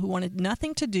of people who wanted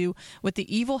nothing to do with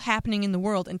the evil happening in the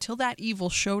world until that evil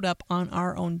showed up on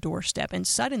our own doorstep. And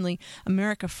suddenly,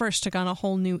 America First took on a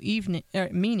whole new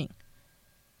meaning.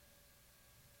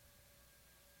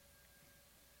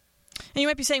 And you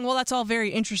might be saying, well, that's all very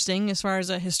interesting as far as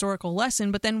a historical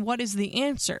lesson, but then what is the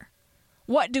answer?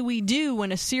 What do we do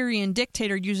when a Syrian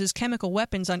dictator uses chemical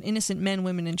weapons on innocent men,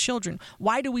 women, and children?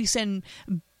 Why do we send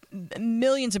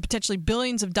millions and potentially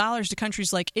billions of dollars to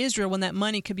countries like Israel when that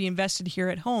money could be invested here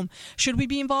at home? Should we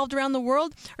be involved around the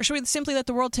world, or should we simply let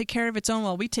the world take care of its own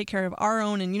while we take care of our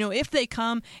own? And, if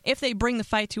they bring the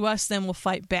fight to us, then we'll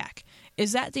fight back.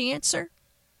 Is that the answer?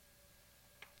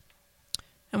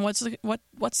 And what's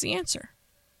the answer?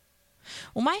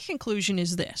 Well, my conclusion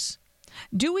is this.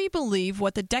 Do we believe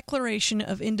what the Declaration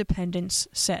of Independence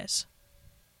says?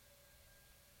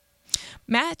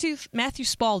 Matthew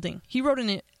Spalding, he wrote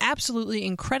an absolutely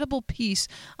incredible piece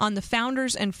on the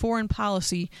founders and foreign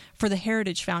policy for the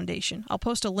Heritage Foundation. I'll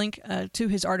post a link to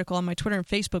his article on my Twitter and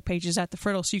Facebook pages at The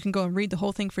Friddle, so you can go and read the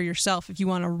whole thing for yourself. If you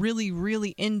want a really, really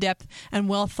in-depth and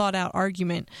well-thought-out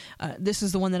argument, this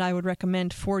is the one that I would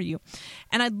recommend for you.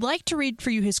 And I'd like to read for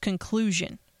you his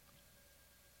conclusion,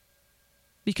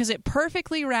 because it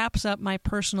perfectly wraps up my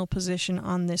personal position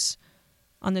on this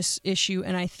issue,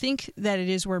 and I think that it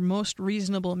is where most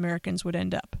reasonable Americans would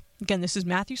end up. Again, this is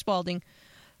Matthew Spalding,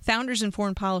 Founders in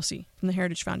Foreign Policy from the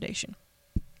Heritage Foundation.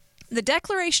 The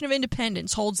Declaration of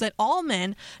Independence holds that all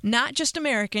men, not just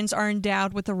Americans, are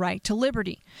endowed with the right to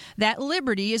liberty. That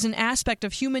liberty is an aspect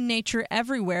of human nature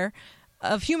everywhere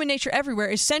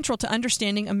is central to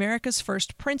understanding America's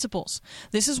first principles.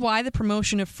 This is why the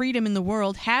promotion of freedom in the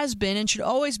world has been and should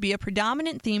always be a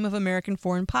predominant theme of American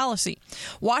foreign policy.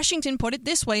 Washington put it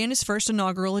this way in his first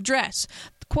inaugural address.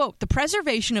 Quote, "The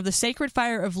preservation of the sacred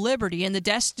fire of liberty and the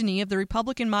destiny of the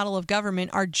Republican model of government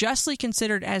are justly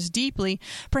considered as deeply,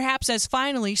 perhaps as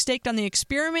finally, staked on the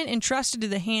experiment entrusted to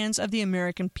the hands of the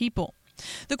American people."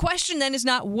 The question then is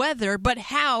not whether, but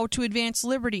how to advance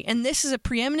liberty, and this is a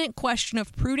preeminent question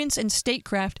of prudence and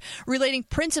statecraft relating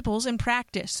principles and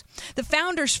practice. The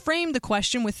founders framed the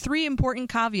question with three important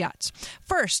caveats.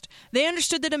 First, they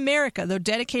understood that America, though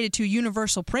dedicated to a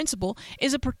universal principle,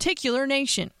 is a particular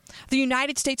nation. The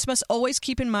United States must always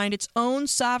keep in mind its own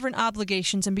sovereign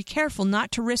obligations and be careful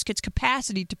not to risk its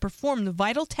capacity to perform the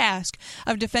vital task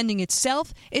of defending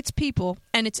itself, its people,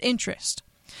 and its interest.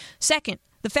 Second,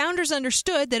 the founders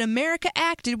understood that America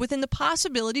acted within the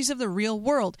possibilities of the real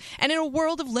world, and in a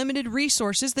world of limited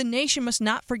resources, the nation must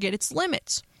not forget its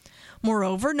limits.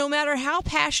 Moreover, no matter how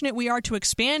passionate we are to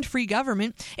expand free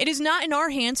government, it is not in our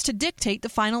hands to dictate the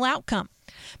final outcome.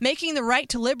 Making the right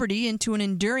to liberty into an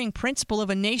enduring principle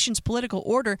of a nation's political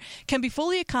order can be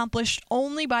fully accomplished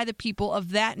only by the people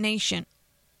of that nation.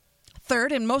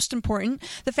 Third, and most important,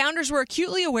 the founders were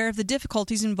acutely aware of the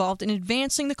difficulties involved in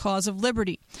advancing the cause of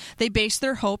liberty. They based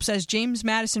their hopes, as James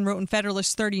Madison wrote in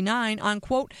Federalist 39, on,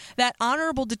 quote, "that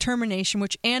honorable determination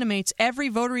which animates every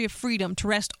votary of freedom to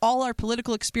rest all our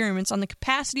political experiments on the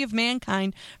capacity of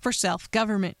mankind for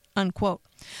self-government," unquote.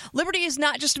 Liberty is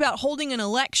not just about holding an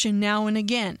election now and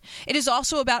again. It is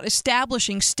also about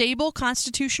establishing stable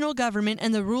constitutional government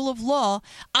and the rule of law,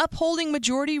 upholding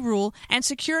majority rule, and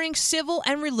securing civil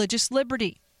and religious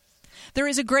liberty. There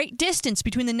is a great distance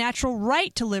between the natural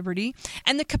right to liberty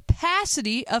and the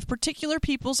capacity of particular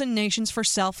peoples and nations for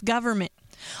self-government.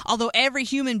 Although every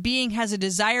human being has a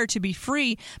desire to be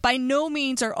free, by no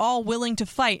means are all willing to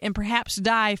fight and perhaps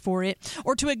die for it,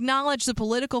 or to acknowledge the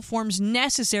political forms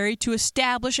necessary to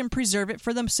establish and preserve it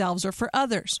for themselves or for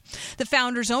others. The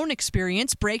founders' own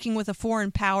experience, breaking with a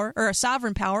foreign power or a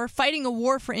sovereign power, fighting a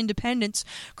war for independence,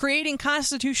 creating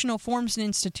constitutional forms and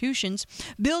institutions,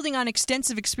 building on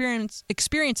extensive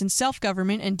experience in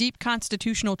self-government and deep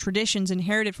constitutional traditions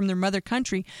inherited from their mother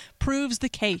country, proves the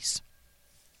case.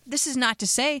 This is not to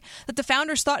say that the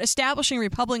founders thought establishing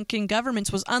Republican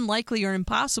governments was unlikely or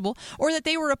impossible, or that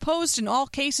they were opposed in all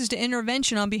cases to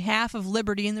intervention on behalf of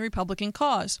liberty in the Republican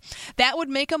cause. That would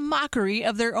make a mockery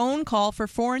of their own call for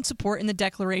foreign support in the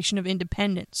Declaration of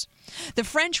Independence. The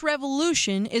French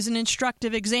Revolution is an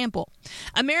instructive example.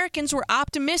 Americans were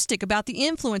optimistic about the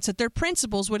influence that their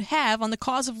principles would have on the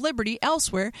cause of liberty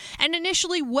elsewhere, and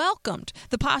initially welcomed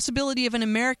the possibility of an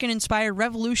American-inspired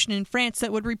revolution in France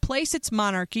that would replace its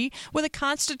monarchy with a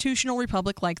constitutional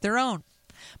republic like their own.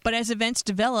 But as events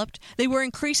developed, they were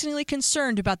increasingly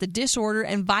concerned about the disorder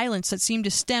and violence that seemed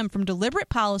to stem from deliberate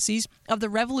policies of the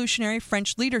revolutionary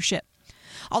French leadership.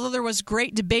 Although there was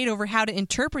great debate over how to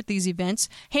interpret these events,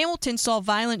 Hamilton saw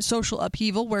violent social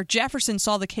upheaval where Jefferson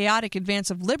saw the chaotic advance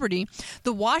of liberty.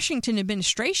 The Washington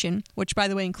administration, which by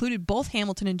the way included both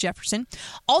Hamilton and Jefferson,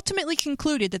 ultimately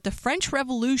concluded that the French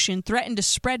Revolution threatened to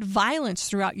spread violence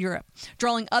throughout Europe,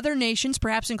 drawing other nations,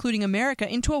 perhaps including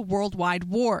America, into a worldwide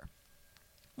war.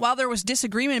 While there was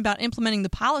disagreement about implementing the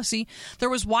policy, there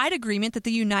was wide agreement that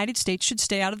the United States should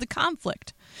stay out of the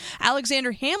conflict.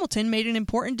 Alexander Hamilton made an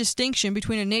important distinction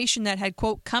between a nation that had,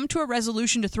 quote, come to a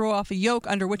resolution to throw off a yoke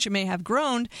under which it may have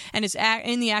groaned and is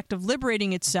in the act of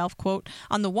liberating itself, quote,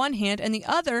 on the one hand, and the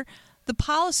other, the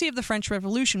policy of the French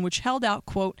Revolution, which held out,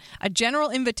 quote, a general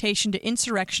invitation to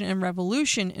insurrection and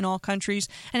revolution in all countries,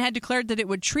 and had declared that it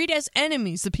would treat as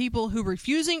enemies the people who,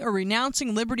 refusing or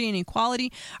renouncing liberty and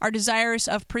equality, are desirous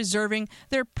of preserving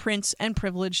their prince and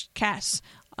privileged castes.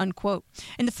 Unquote.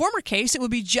 In the former case, it would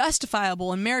be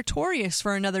justifiable and meritorious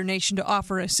for another nation to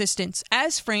offer assistance,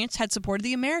 as France had supported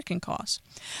the American cause.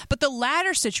 But the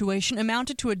latter situation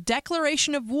amounted to a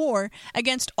declaration of war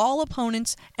against all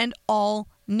opponents and all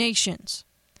nations.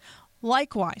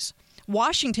 Likewise,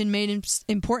 Washington made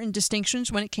important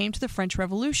distinctions when it came to the French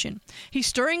Revolution. He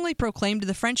stirringly proclaimed to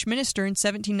the French minister in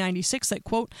 1796 that,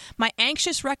 quote, my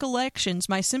anxious recollections,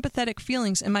 my sympathetic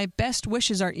feelings, and my best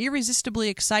wishes are irresistibly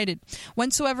excited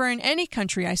whensoever in any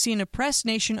country I see an oppressed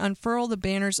nation unfurl the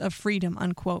banners of freedom,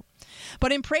 unquote.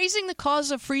 But in praising the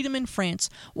cause of freedom in France,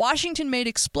 Washington made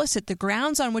explicit the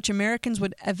grounds on which Americans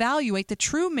would evaluate the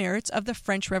true merits of the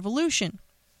French Revolution.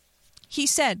 He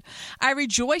said, I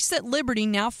rejoice that liberty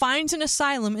now finds an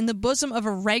asylum in the bosom of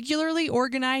a regularly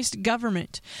organized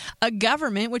government, a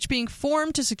government which, being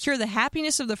formed to secure the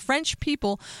happiness of the French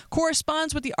people,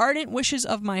 corresponds with the ardent wishes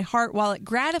of my heart, while it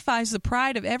gratifies the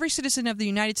pride of every citizen of the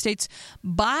United States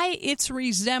by its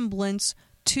resemblance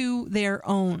to their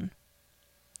own.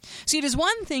 See, it is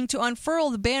one thing to unfurl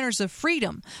the banners of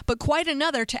freedom, but quite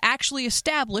another to actually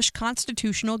establish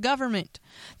constitutional government.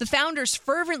 The founders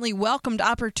fervently welcomed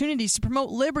opportunities to promote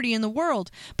liberty in the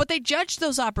world, but they judged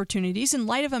those opportunities in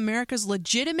light of America's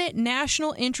legitimate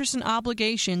national interests and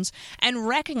obligations, and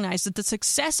recognized that the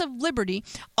success of liberty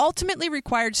ultimately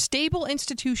required stable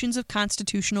institutions of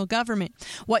constitutional government,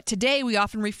 what today we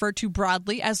often refer to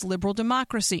broadly as liberal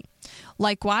democracy.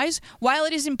 Likewise, while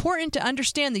it is important to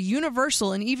understand the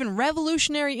universal and even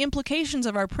revolutionary implications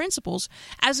of our principles,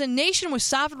 as a nation with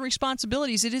sovereign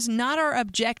responsibilities, it is not our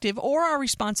objective or our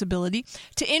responsibility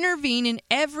to intervene in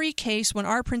every case when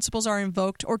our principles are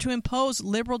invoked or to impose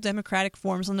liberal democratic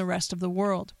forms on the rest of the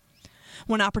world.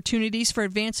 When opportunities for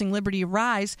advancing liberty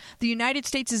arise, the United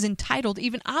States is entitled,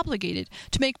 even obligated,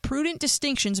 to make prudent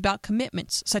distinctions about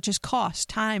commitments, such as cost,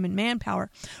 time, and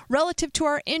manpower, relative to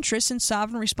our interests and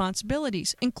sovereign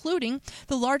responsibilities, including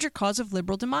the larger cause of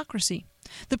liberal democracy.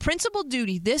 The principal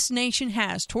duty this nation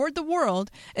has toward the world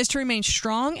is to remain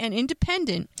strong and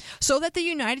independent so that the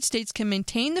United States can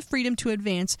maintain the freedom to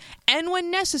advance and, when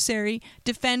necessary,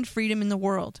 defend freedom in the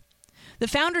world. The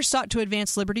founders sought to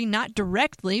advance liberty not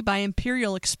directly by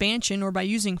imperial expansion or by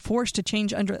using force to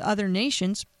change under other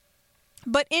nations,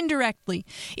 but indirectly,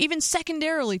 even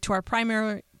secondarily to our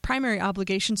primary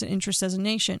obligations and interests as a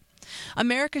nation.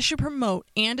 America should promote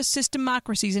and assist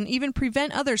democracies and even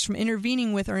prevent others from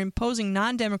intervening with or imposing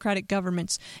non-democratic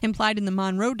governments, implied in the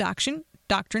Monroe Doctrine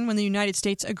when the United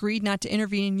States agreed not to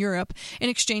intervene in Europe in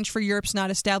exchange for Europe's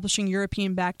not establishing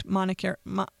European-backed monarchies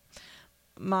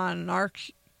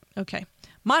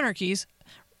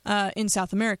in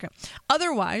South America.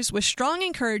 Otherwise, with strong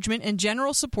encouragement and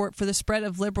general support for the spread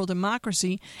of liberal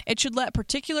democracy, it should let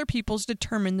particular peoples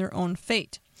determine their own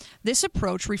fate. This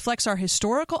approach reflects our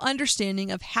historical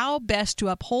understanding of how best to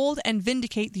uphold and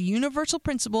vindicate the universal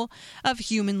principle of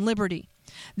human liberty.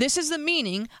 This is the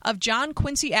meaning of John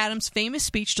Quincy Adams' famous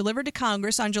speech delivered to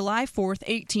Congress on July 4th,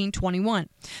 1821.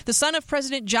 The son of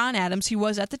President John Adams, he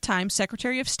was at the time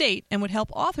Secretary of State and would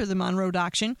help author the Monroe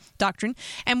Doctrine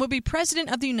and would be President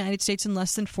of the United States in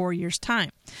less than 4 years'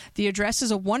 time. The address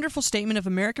is a wonderful statement of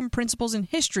American principles in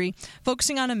history,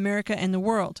 focusing on America and the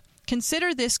world.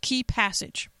 Consider this key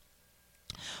passage.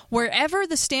 Wherever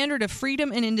the standard of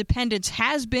freedom and independence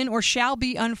has been or shall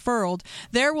be unfurled,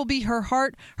 there will be her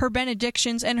heart, her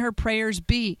benedictions, and her prayers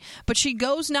be. But she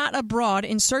goes not abroad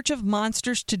in search of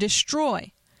monsters to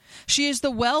destroy. She is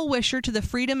the well-wisher to the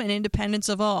freedom and independence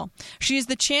of all. She is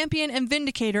the champion and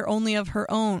vindicator only of her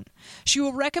own. She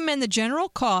will recommend the general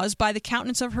cause by the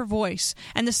countenance of her voice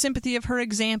and the sympathy of her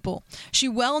example. She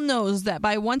well knows that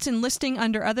by once enlisting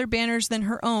under other banners than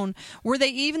her own, were they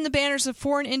even the banners of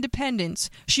foreign independence,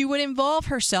 she would involve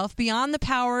herself beyond the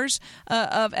powers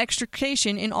of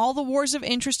extrication in all the wars of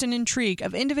interest and intrigue,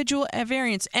 of individual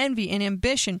variance, envy, and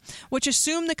ambition, which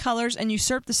assume the colors and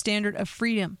usurp the standard of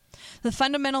freedom. The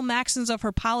fundamental maxims of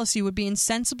her policy would be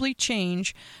insensibly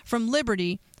changed from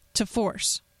liberty to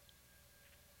force.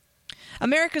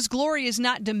 America's glory is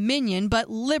not dominion, but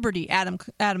liberty,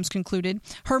 Adams concluded.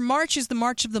 Her march is the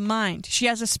march of the mind. She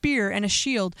has a spear and a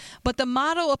shield, but the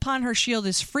motto upon her shield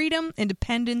is freedom,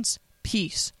 independence,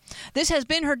 peace. This has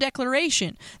been her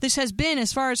declaration. This has been,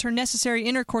 as far as her necessary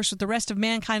intercourse with the rest of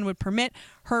mankind would permit,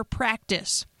 her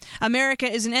practice.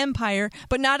 America is an empire,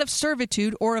 but not of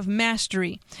servitude or of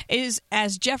mastery. It is,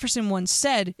 as Jefferson once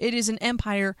said, it is an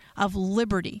empire of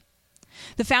liberty.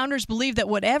 The founders believed that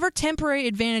whatever temporary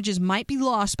advantages might be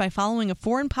lost by following a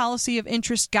foreign policy of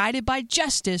interest guided by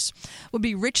justice would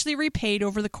be richly repaid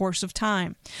over the course of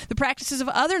time. The practices of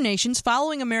other nations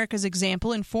following America's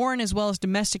example in foreign as well as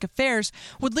domestic affairs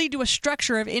would lead to a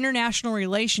structure of international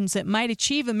relations that might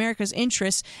achieve America's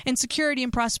interests in security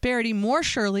and prosperity more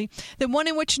surely than one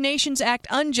in which nations act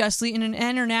unjustly in an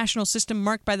international system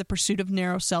marked by the pursuit of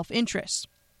narrow self-interest.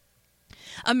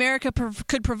 America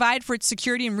could provide for its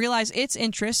security and realize its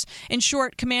interests, in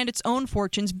short, command its own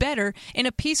fortunes better in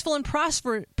a peaceful and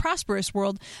prosperous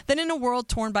world than in a world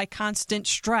torn by constant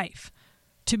strife.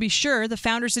 To be sure, the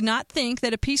founders did not think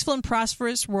that a peaceful and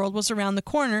prosperous world was around the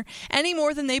corner any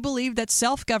more than they believed that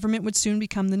self-government would soon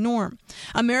become the norm.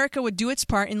 America would do its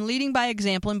part in leading by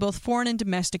example in both foreign and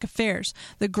domestic affairs.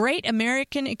 The great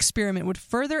American experiment would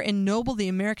further ennoble the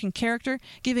American character,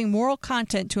 giving moral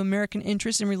content to American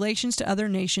interests in relations to other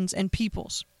nations and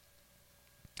peoples.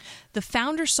 The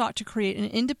founders sought to create an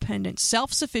independent,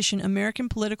 self-sufficient American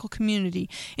political community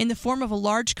in the form of a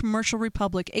large commercial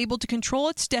republic able to control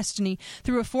its destiny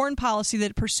through a foreign policy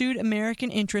that pursued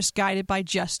American interests guided by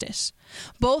justice.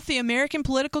 Both the American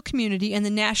political community and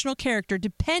the national character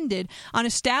depended on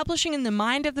establishing in the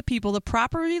mind of the people the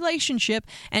proper relationship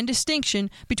and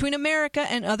distinction between America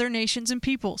and other nations and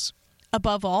peoples.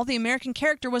 Above all, the American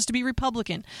character was to be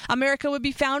republican. America would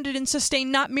be founded and sustained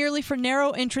not merely for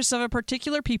narrow interests of a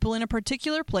particular people in a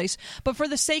particular place, but for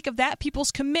the sake of that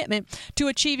people's commitment to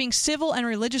achieving civil and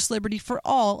religious liberty for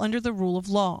all under the rule of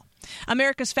law.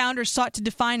 America's founders sought to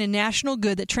define a national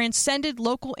good that transcended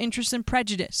local interests and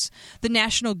prejudice. The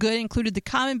national good included the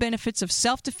common benefits of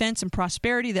self-defense and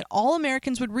prosperity that all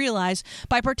Americans would realize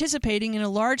by participating in a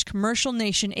large commercial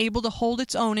nation able to hold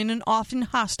its own in an often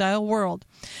hostile world.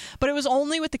 But it was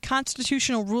only with the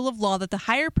constitutional rule of law that the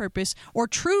higher purpose or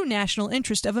true national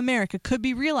interest of America could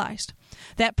be realized.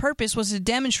 That purpose was to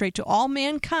demonstrate to all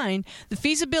mankind the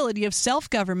feasibility of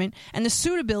self-government and the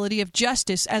suitability of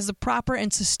justice as the proper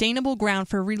and sustainable ground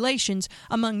for relations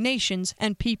among nations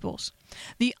and peoples.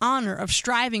 The honor of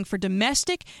striving for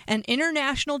domestic and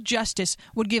international justice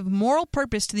would give moral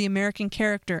purpose to the American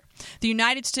character. The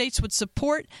United States would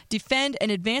support, defend, and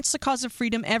advance the cause of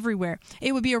freedom everywhere.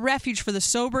 It would be a refuge for the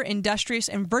sober, industrious,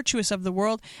 and virtuous of the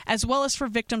world, as well as for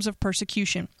victims of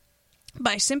persecution.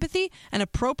 By sympathy and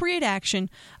appropriate action,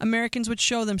 Americans would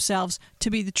show themselves to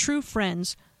be the true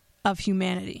friends of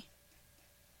humanity.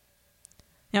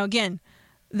 Now again,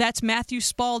 that's Matthew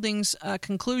Spaulding's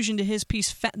conclusion to his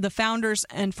piece, The Founders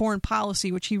and Foreign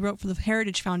Policy, which he wrote for the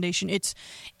Heritage Foundation. It's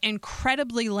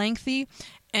incredibly lengthy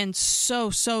and so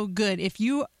good. If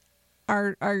you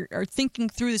are thinking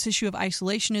through this issue of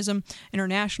isolationism,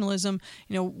 internationalism,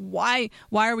 why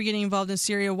are we getting involved in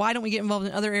Syria? Why don't we get involved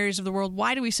in other areas of the world?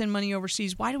 Why do we send money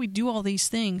overseas? Why do we do all these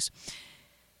things?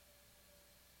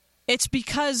 It's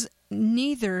because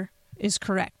neither is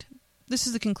correct. this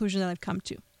is the conclusion that I've come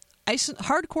to.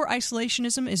 Hardcore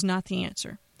isolationism is not the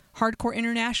answer. Hardcore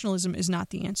internationalism is not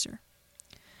the answer.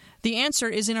 The answer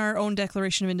is in our own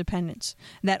Declaration of Independence,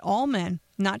 that all men,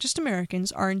 not just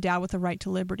Americans, are endowed with the right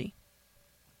to liberty.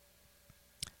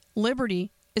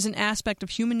 Liberty is an aspect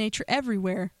of human nature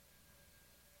everywhere,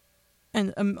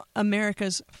 and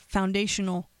America's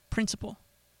foundational principle.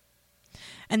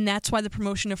 And that's why the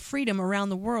promotion of freedom around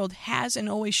the world has and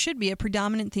always should be a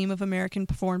predominant theme of American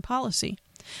foreign policy.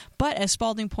 But as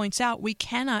Spalding points out, we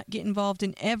cannot get involved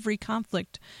in every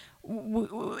conflict.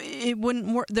 It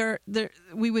wouldn't work.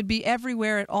 We would be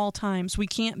everywhere at all times. We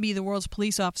can't be the world's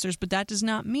police officers, but that does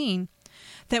not mean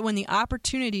that when the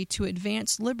opportunity to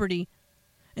advance liberty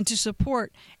and to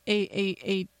support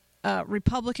a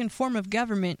Republican form of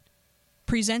government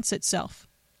presents itself,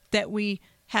 that we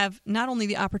have not only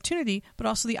the opportunity, but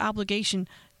also the obligation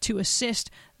to assist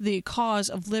the cause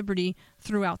of liberty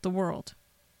throughout the world.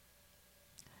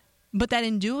 But that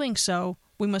in doing so,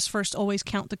 we must first always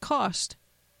count the cost,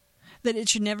 that it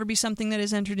should never be something that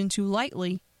is entered into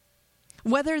lightly,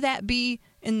 whether that be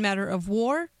in matter of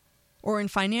war or in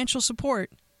financial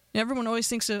support. Everyone always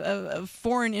thinks of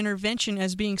foreign intervention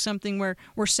as being something where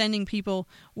we're sending people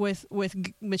with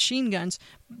machine guns,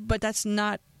 but that's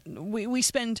not. We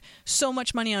spend so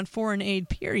much money on foreign aid,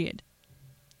 period.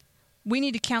 We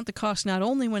need to count the cost not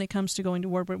only when it comes to going to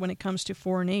war, but when it comes to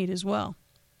foreign aid as well.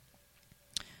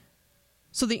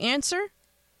 So the answer,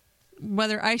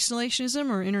 whether isolationism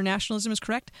or internationalism is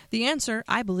correct, the answer,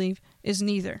 I believe, is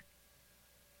neither.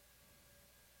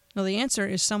 No, the answer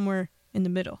is somewhere in the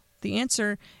middle. The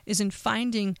answer is in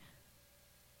finding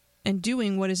and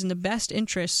doing what is in the best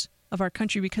interests of our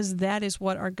country, because that is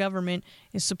what our government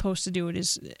is supposed to do.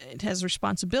 It has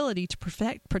responsibility to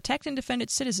protect and defend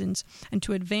its citizens and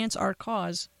to advance our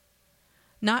cause,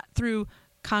 not through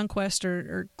conquest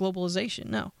or globalization,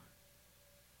 no,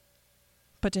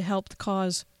 but to help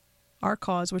our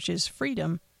cause, which is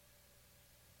freedom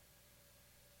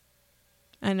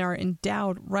and our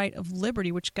endowed right of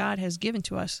liberty, which God has given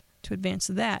to us, to advance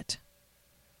that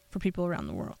for people around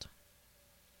the world.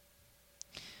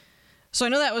 So I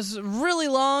know that was really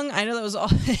long. I know that was all.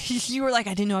 You were like,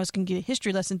 I didn't know I was going to get a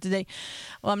history lesson today.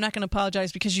 Well, I'm not going to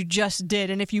apologize because you just did.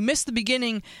 And if you missed the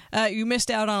beginning, you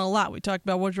missed out on a lot. We talked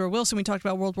about Woodrow Wilson. We talked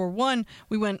about World War I.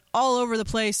 We went all over the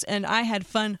place, and I had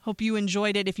fun. Hope you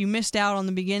enjoyed it. If you missed out on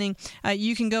the beginning,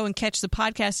 you can go and catch the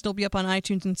podcast. It'll be up on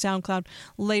iTunes and SoundCloud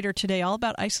later today. All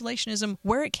about isolationism,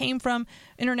 where it came from,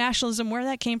 internationalism, where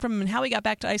that came from, and how we got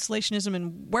back to isolationism,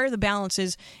 and where the balance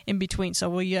is in between. So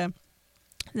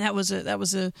that was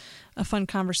a fun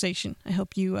conversation. I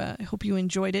hope you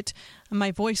enjoyed it.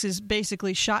 My voice is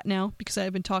basically shot now because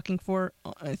I've been talking for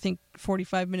I think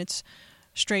 45 minutes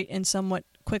straight and somewhat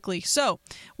quickly. So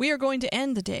we are going to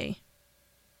end the day.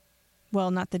 Well,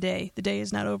 not the day. The day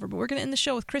is not over, but we're going to end the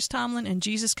show with Chris Tomlin and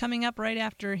Jesus coming up right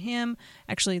after him.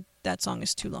 Actually, that song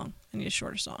is too long. I need a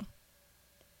shorter song.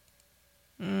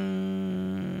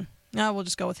 No, we'll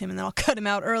just go with him, and then I'll cut him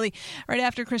out early. Right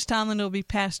after Chris Tomlin, it'll be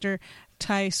Pastor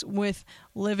Tice with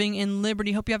Living in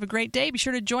Liberty. Hope you have a great day. Be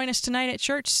sure to join us tonight at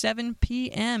church, 7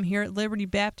 p.m. here at Liberty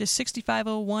Baptist,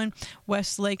 6501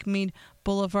 West Lake Mead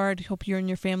Boulevard. Hope you and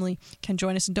your family can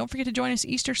join us. And don't forget to join us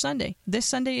Easter Sunday. This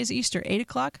Sunday is Easter, 8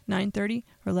 o'clock, 9:30,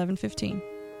 or 11:15.